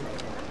there.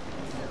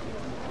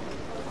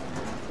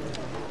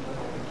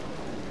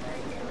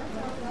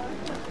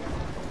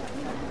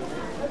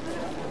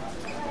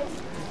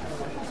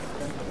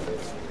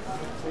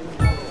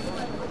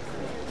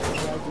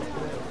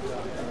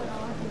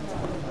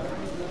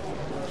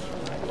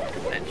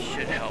 That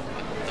should help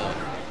with the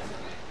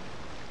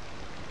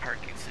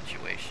parking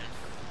situation.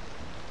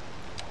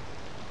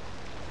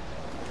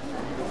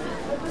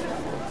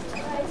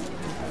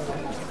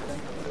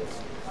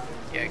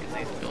 Yeah, because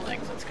these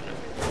buildings, it's going to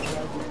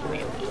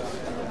need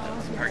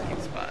those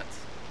parking spots.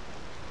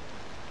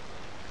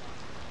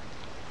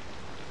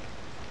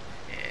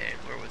 And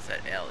where was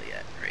that alley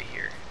at? Right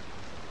here.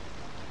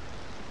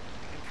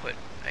 We can put,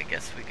 I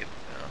guess we could,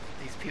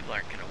 these people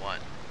aren't going to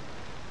want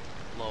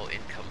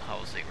low-income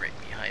housing right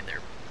behind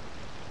their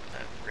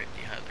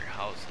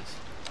houses.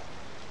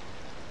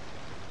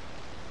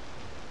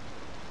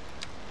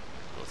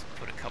 Let's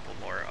put a couple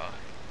more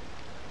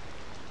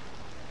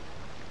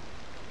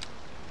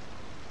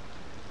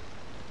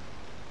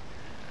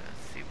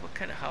what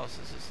kind of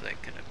houses is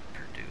that going to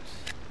produce?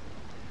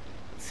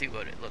 Let's see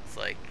what it looks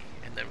like,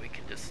 and then we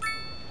can just,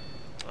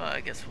 well,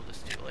 I guess we'll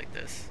just do it like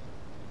this.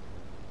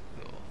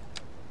 Cool.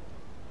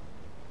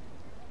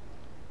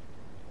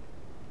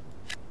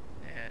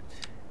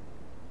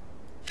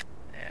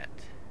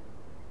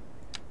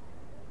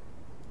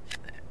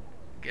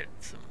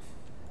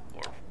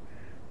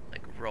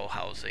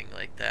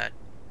 like that.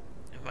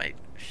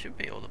 Should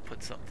be able to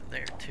put something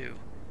there too.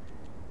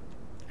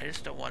 I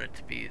just don't want it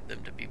to be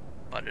them to be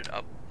butted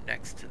up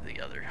next to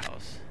the other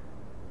house.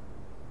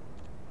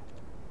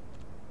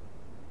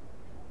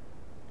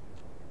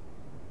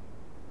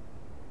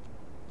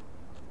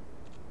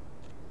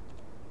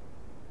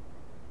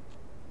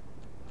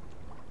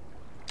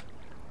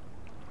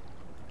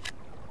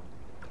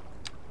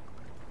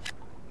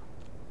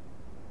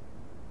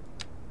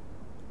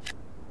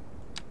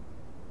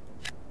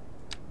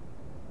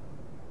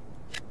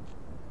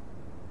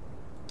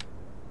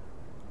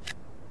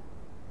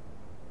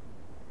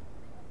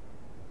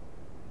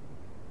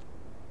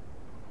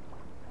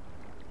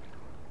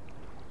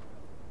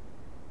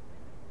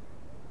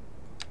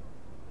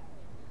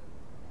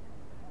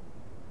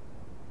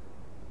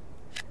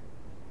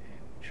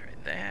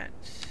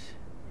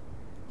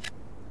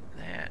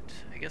 That.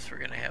 I guess we're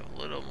gonna have a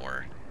little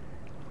more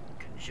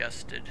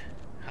congested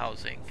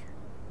housing.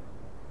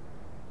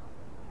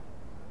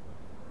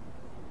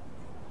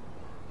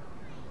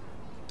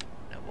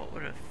 Now what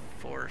would a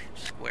 4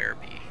 square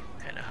be?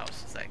 What kind of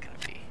house is that gonna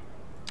be?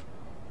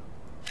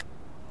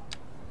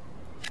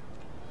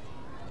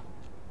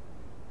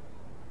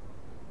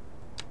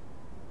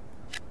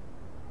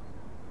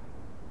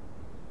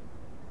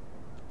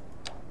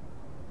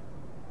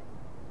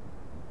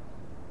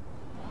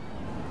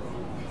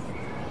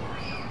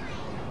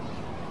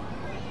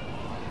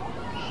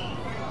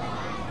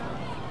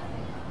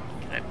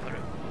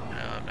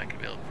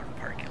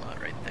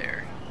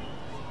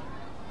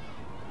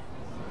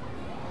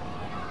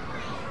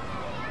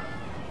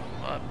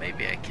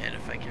 Maybe I can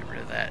if I get rid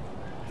of that,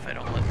 if I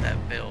don't let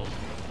that build.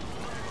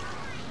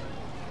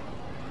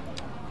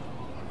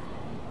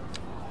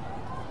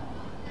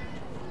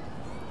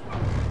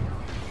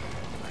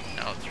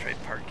 Now let's try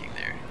parking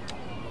there.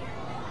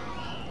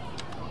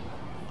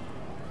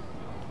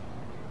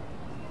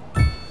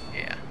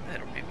 Yeah,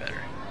 that'll be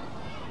better.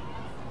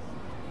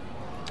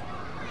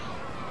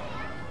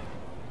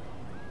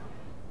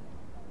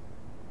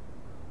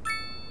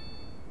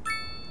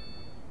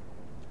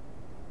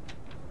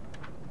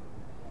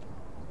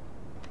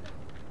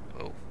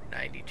 Oh,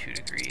 92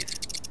 degrees.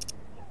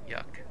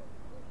 Yuck.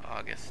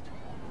 August.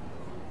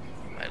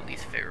 My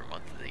least favorite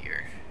month of the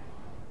year.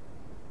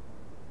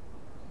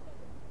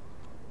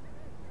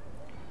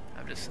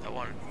 I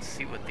want to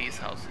see what these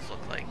houses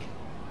look like.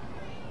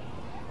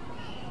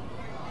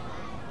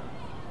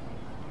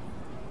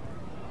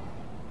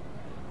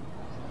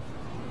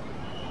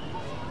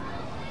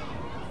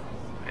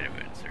 Wait a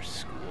minute, is there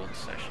school in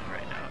session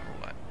right now or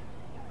what?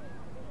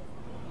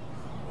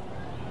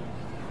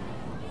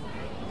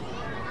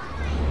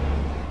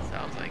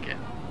 Sounds like it.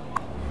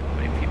 How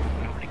many people,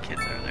 how many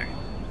kids are there?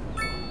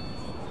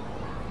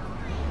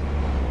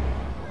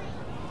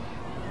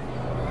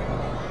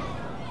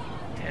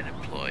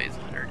 Employees,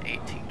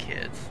 118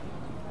 kids.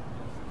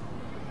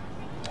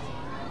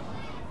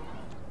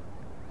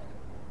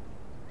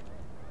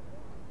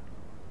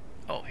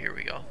 Oh, here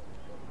we go.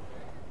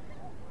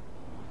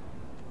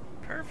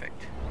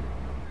 Perfect.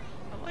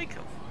 I like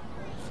them.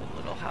 It's a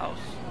little house.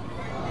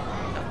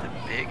 Nothing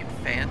big and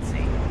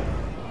fancy.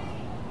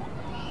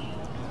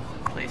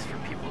 A place for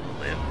people to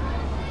live.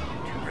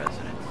 2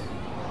 residents.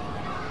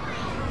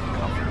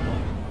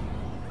 Comfortable.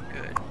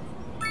 Good.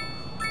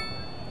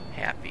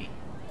 Happy.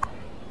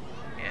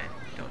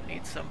 Don't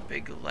need some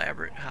big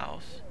elaborate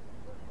house.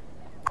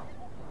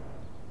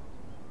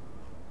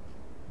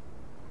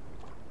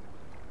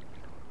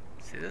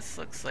 See, this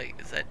looks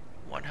like, is that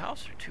 1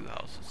 house or 2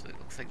 houses? It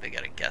looks like they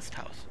got a guest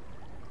house.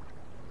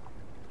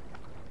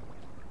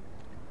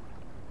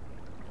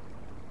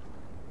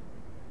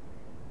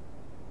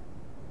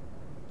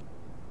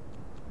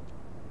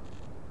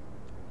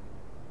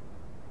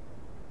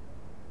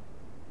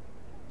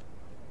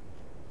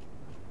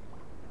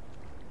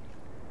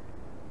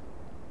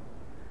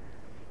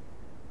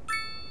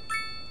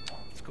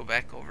 Go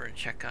back over and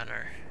check on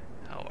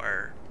how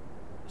our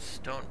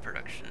stone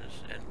production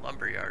and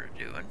lumberyard are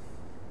doing.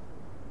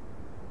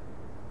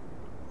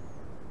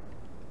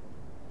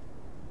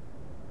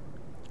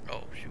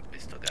 Oh shoot, we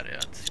still got it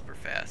on super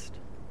fast.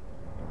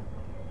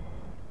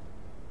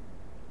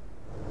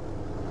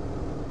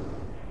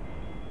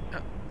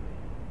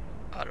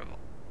 Out of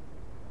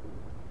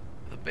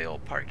the Bale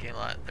parking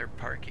lot, they're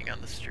parking on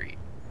the street.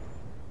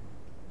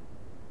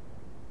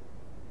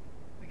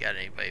 We got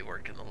anybody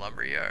working the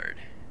lumberyard?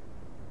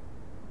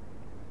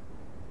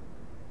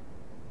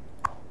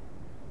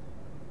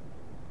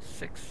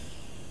 6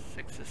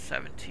 is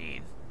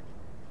 17.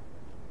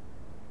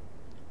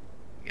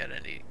 You got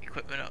any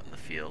equipment out in the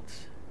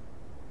fields?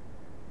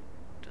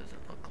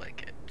 Doesn't look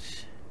like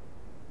it.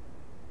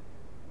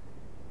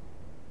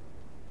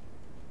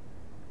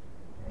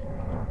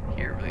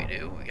 Here we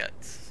do. We got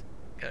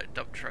a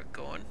dump truck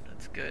going.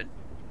 That's good.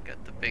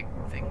 Got the big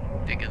thing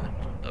digging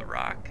the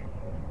rock.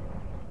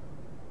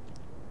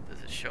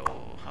 Does it show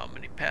how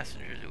many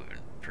passengers we've been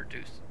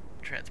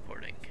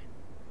transporting?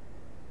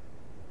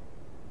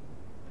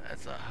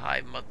 That's a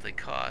high monthly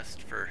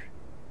cost for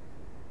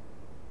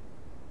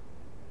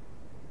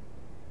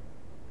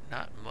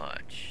Not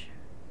much.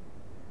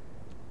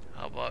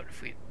 How about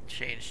if we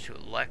change to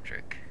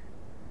electric?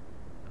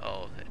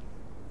 Oh,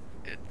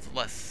 it's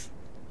less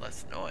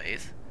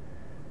noise.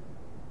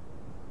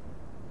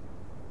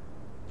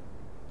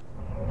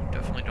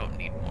 Definitely don't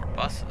need more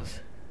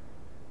buses.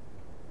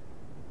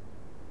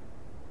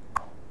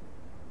 Oh,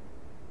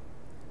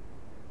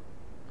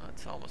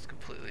 it's almost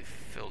completely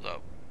filled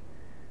up.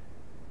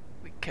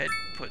 We could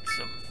put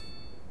some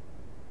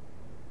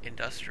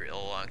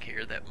industrial along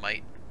here that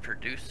might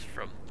produce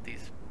from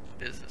these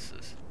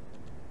businesses.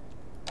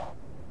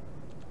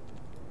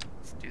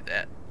 Let's do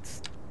that.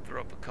 Let's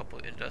throw up a couple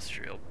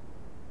industrial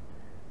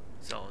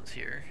zones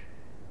here.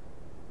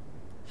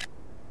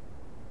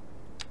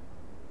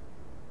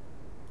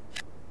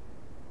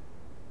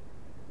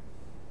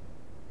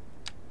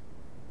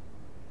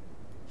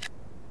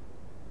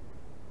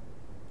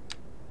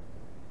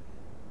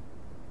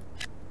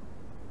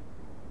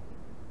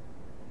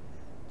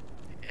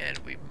 And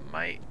we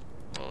might,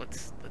 well,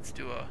 let's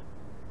do a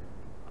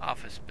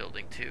office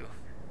building too,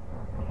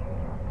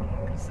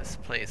 because this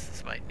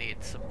might need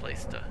some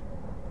place to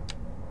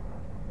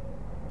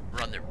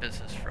run their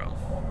business from.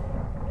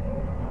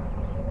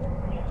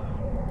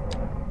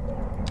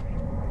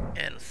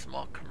 And a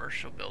small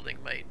commercial building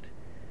might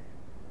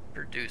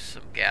produce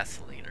some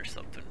gasoline or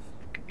something.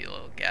 It could be a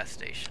little gas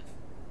station.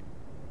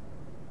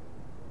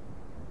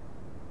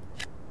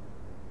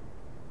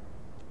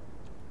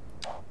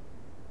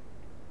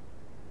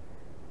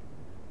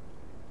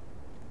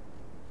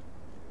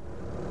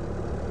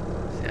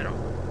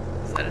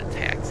 Is that a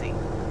taxi?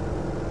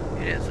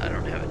 It is. I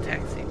don't have a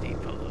taxi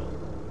depot though.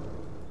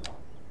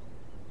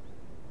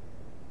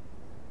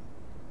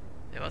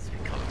 They must be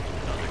coming from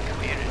another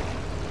community.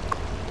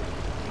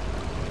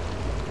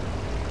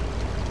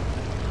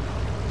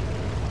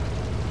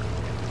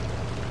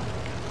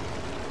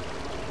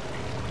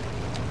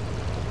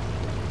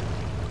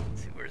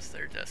 Let's see, where's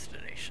their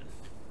destination?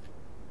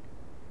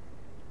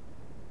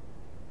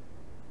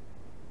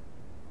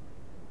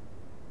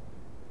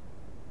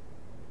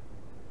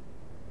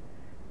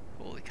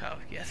 Holy cow,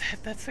 yeah,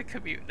 that's a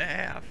commute and a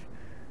half.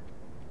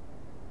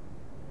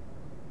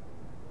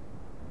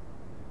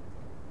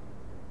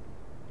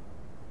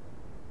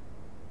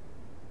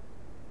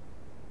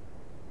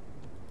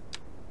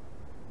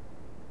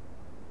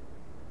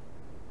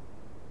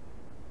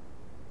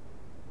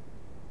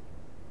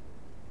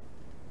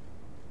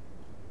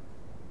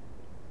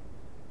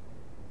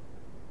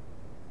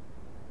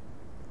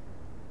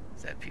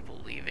 Is that people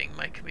leaving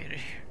my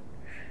community?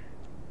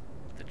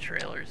 The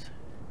trailers.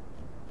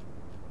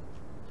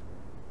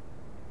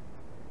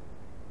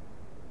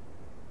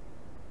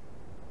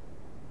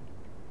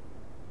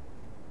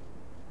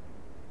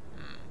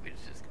 We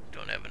just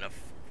don't have enough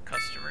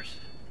customers.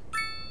 I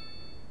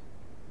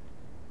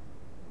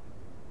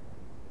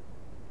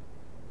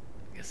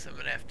guess I'm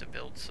gonna have to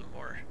build some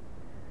more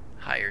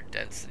higher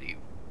density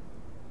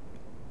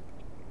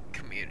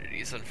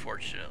communities,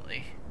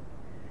 unfortunately.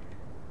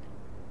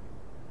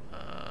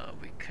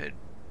 We could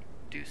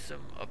do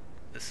some up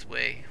this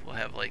way. We'll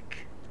have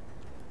like,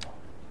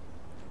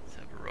 let's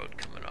have a road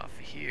coming off of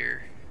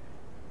here.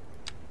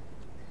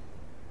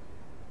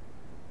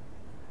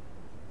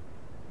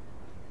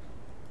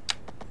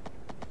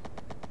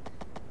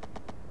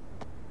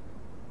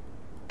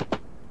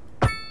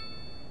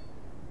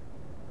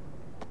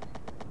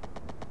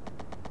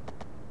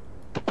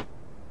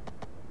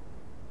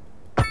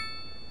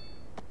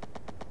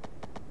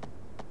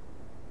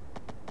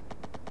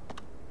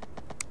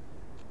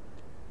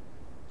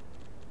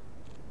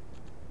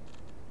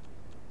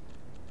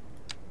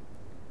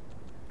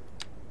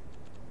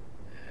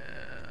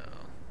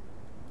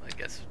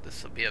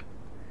 This will be a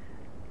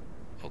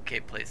okay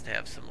place to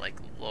have some like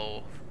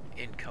low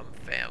income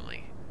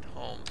family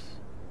homes.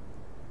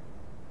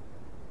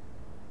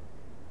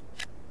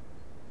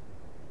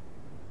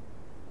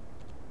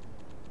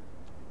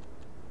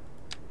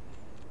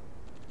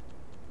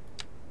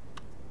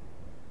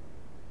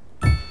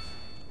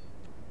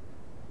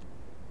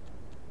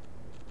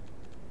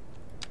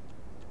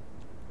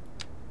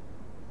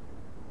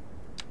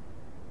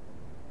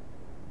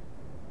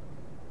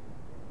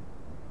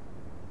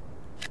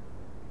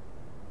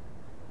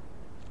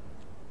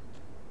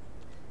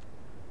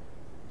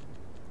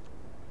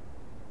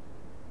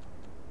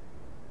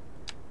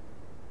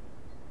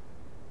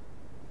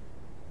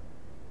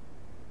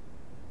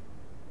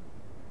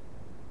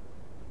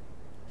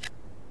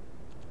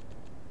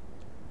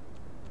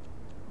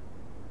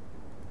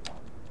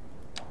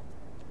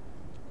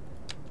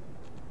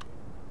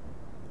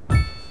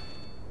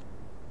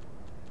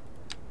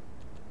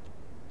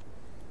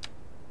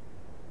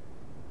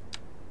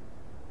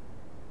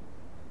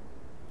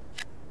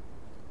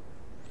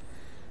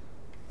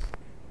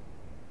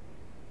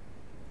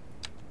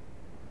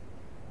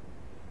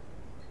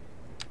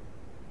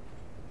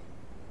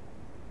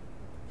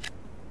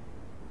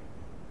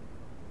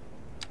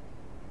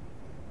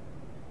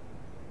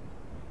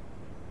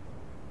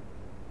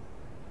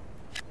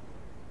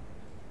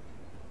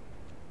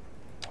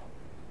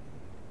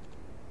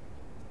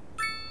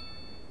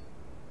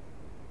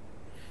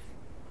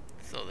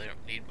 so they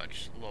don't need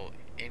much low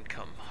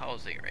income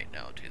housing right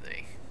now, do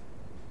they?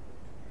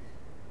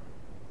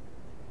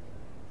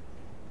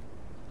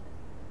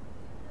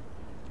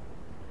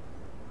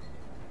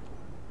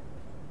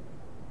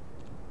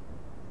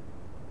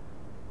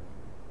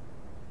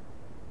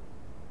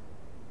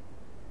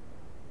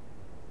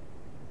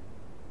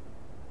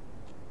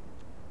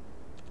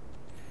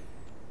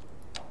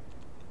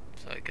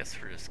 So I guess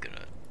we're just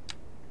gonna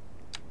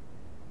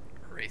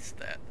erase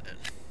that then.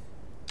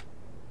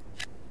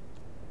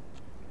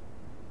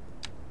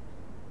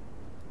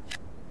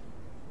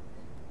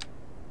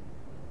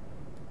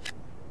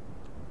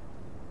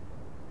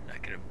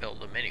 Not gonna build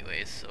them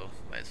anyways, so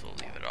might as well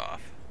leave it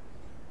off.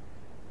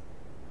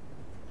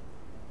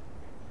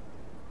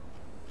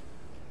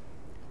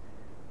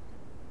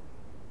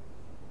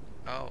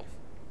 Oh.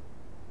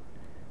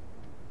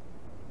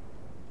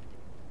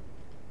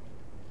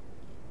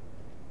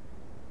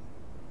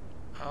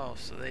 Oh,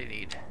 so they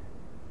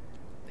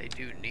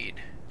do need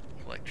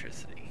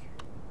electricity.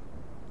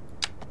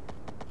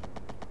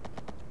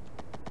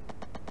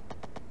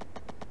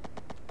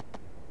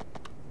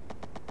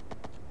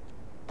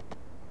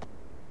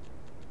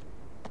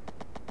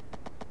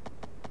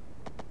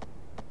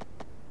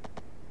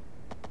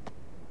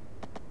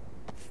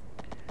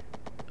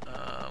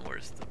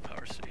 Where's the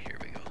power switch? Here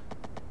we go.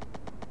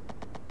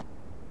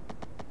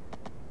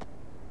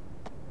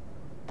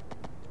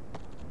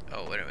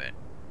 Oh, wait a minute.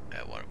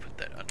 I want to put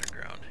that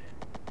underground.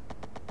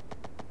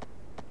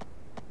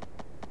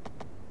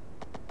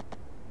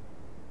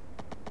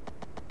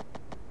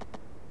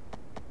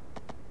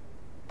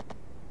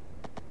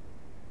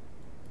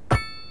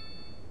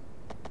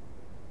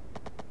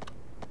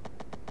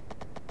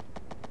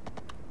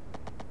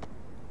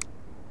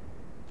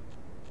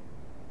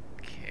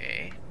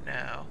 Okay,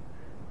 now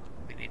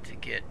we need to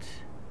get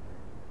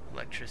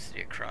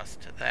electricity across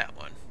to that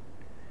one.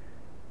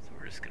 So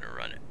we're just going to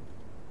run it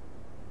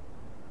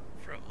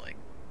from like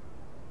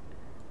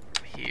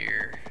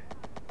here.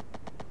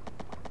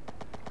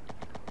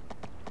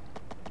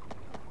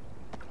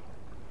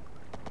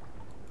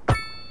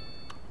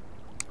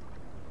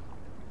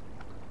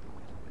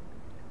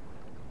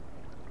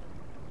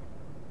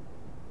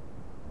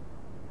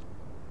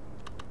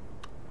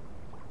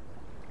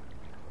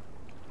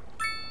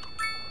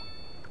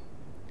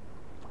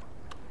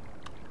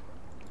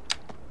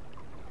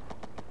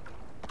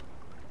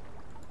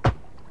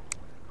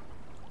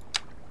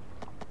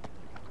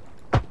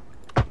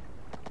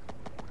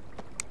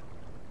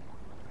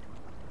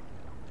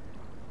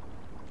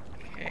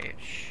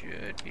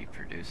 Be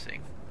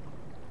producing.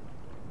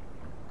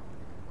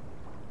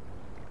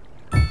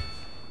 Well,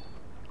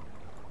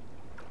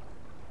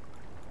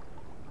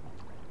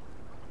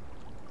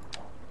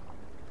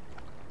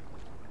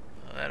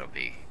 that'll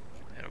be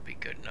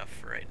good enough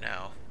for right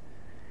now.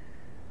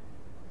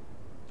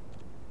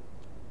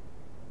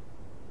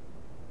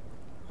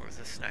 Or is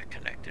this not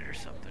connected or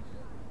something?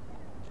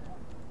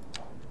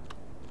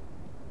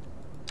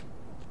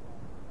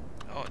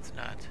 Oh, it's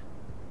not.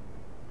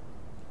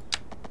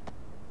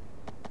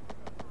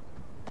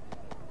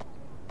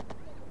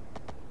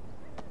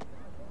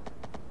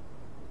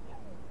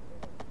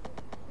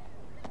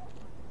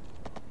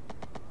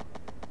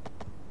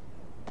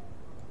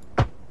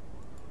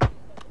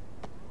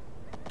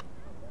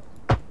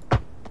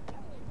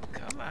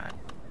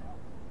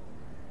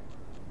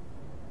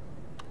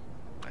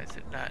 Why is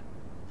it not,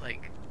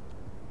 like,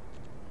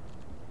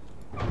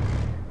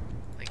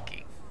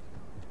 linking?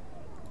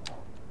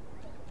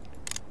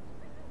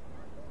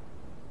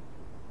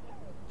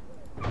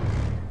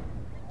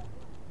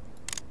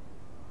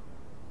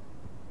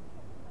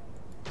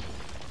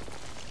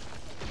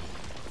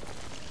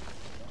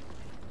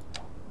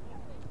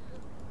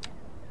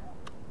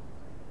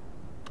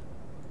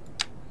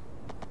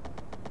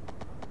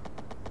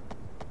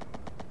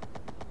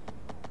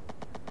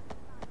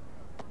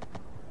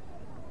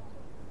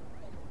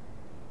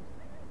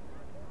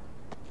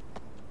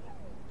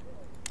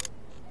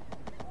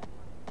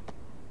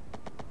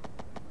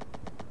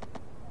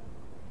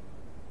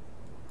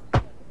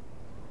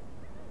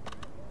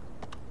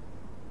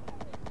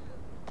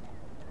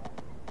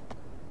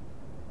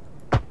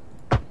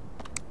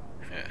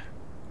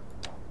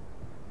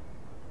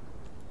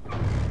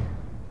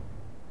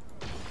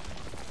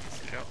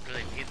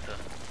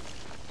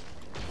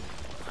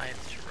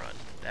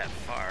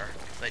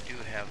 I do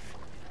have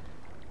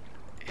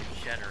it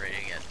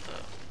generating at the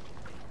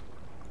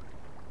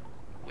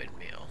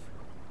windmill.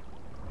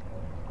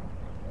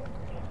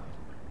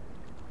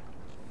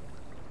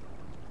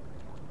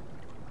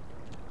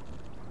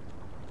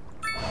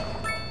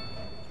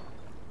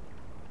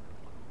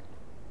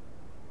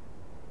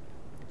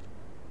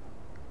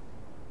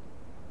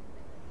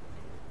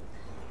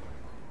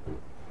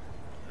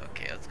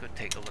 Okay, let's go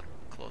take a look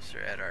closer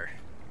at our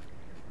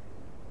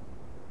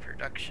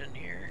production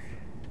here.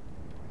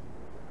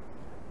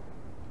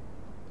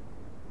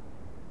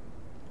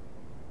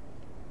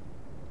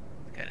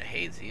 Kind of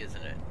hazy,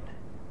 isn't it?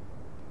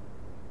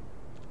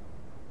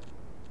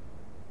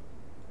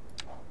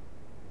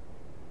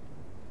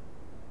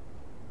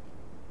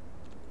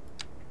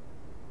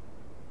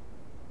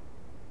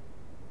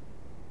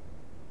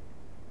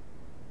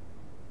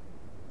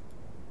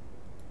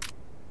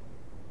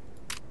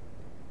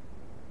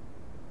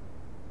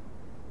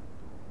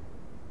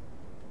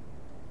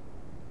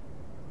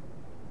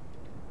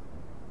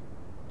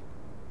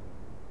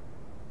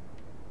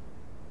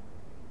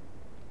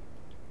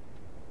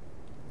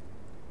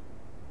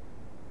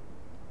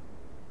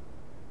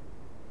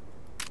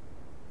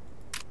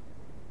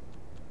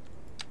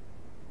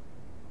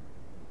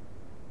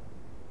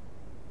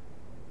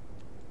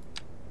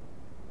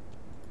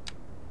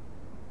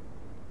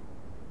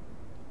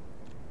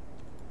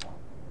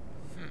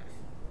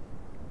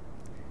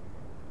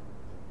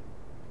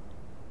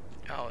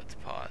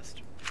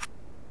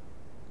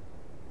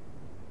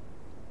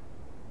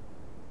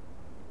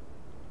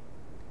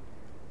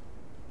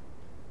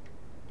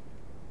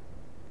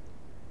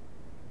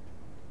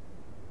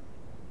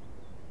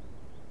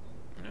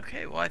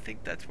 I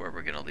think that's where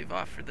we're going to leave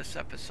off for this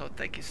episode.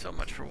 Thank you so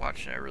much for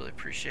watching. I really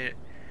appreciate it.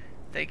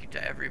 Thank you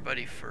to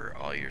everybody for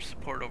all your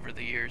support over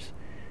the years.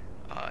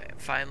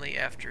 Finally,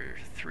 after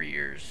 3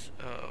 years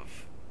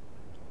of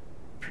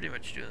pretty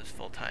much doing this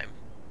full time,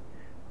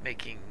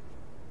 making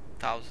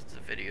thousands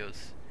of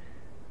videos,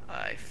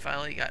 I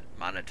finally got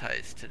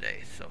monetized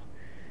today. So,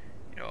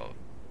 you know,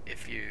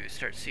 if you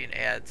start seeing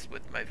ads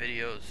with my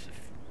videos,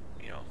 if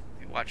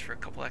you watch for a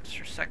couple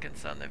extra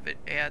seconds on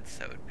the ads,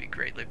 that would be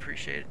greatly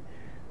appreciated,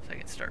 so I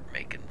can start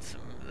making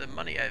some of the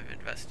money I've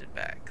invested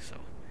back. So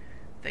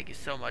thank you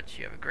so much.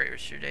 You have a great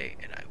rest of your day,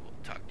 and I will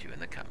talk to you in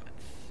the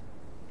comments.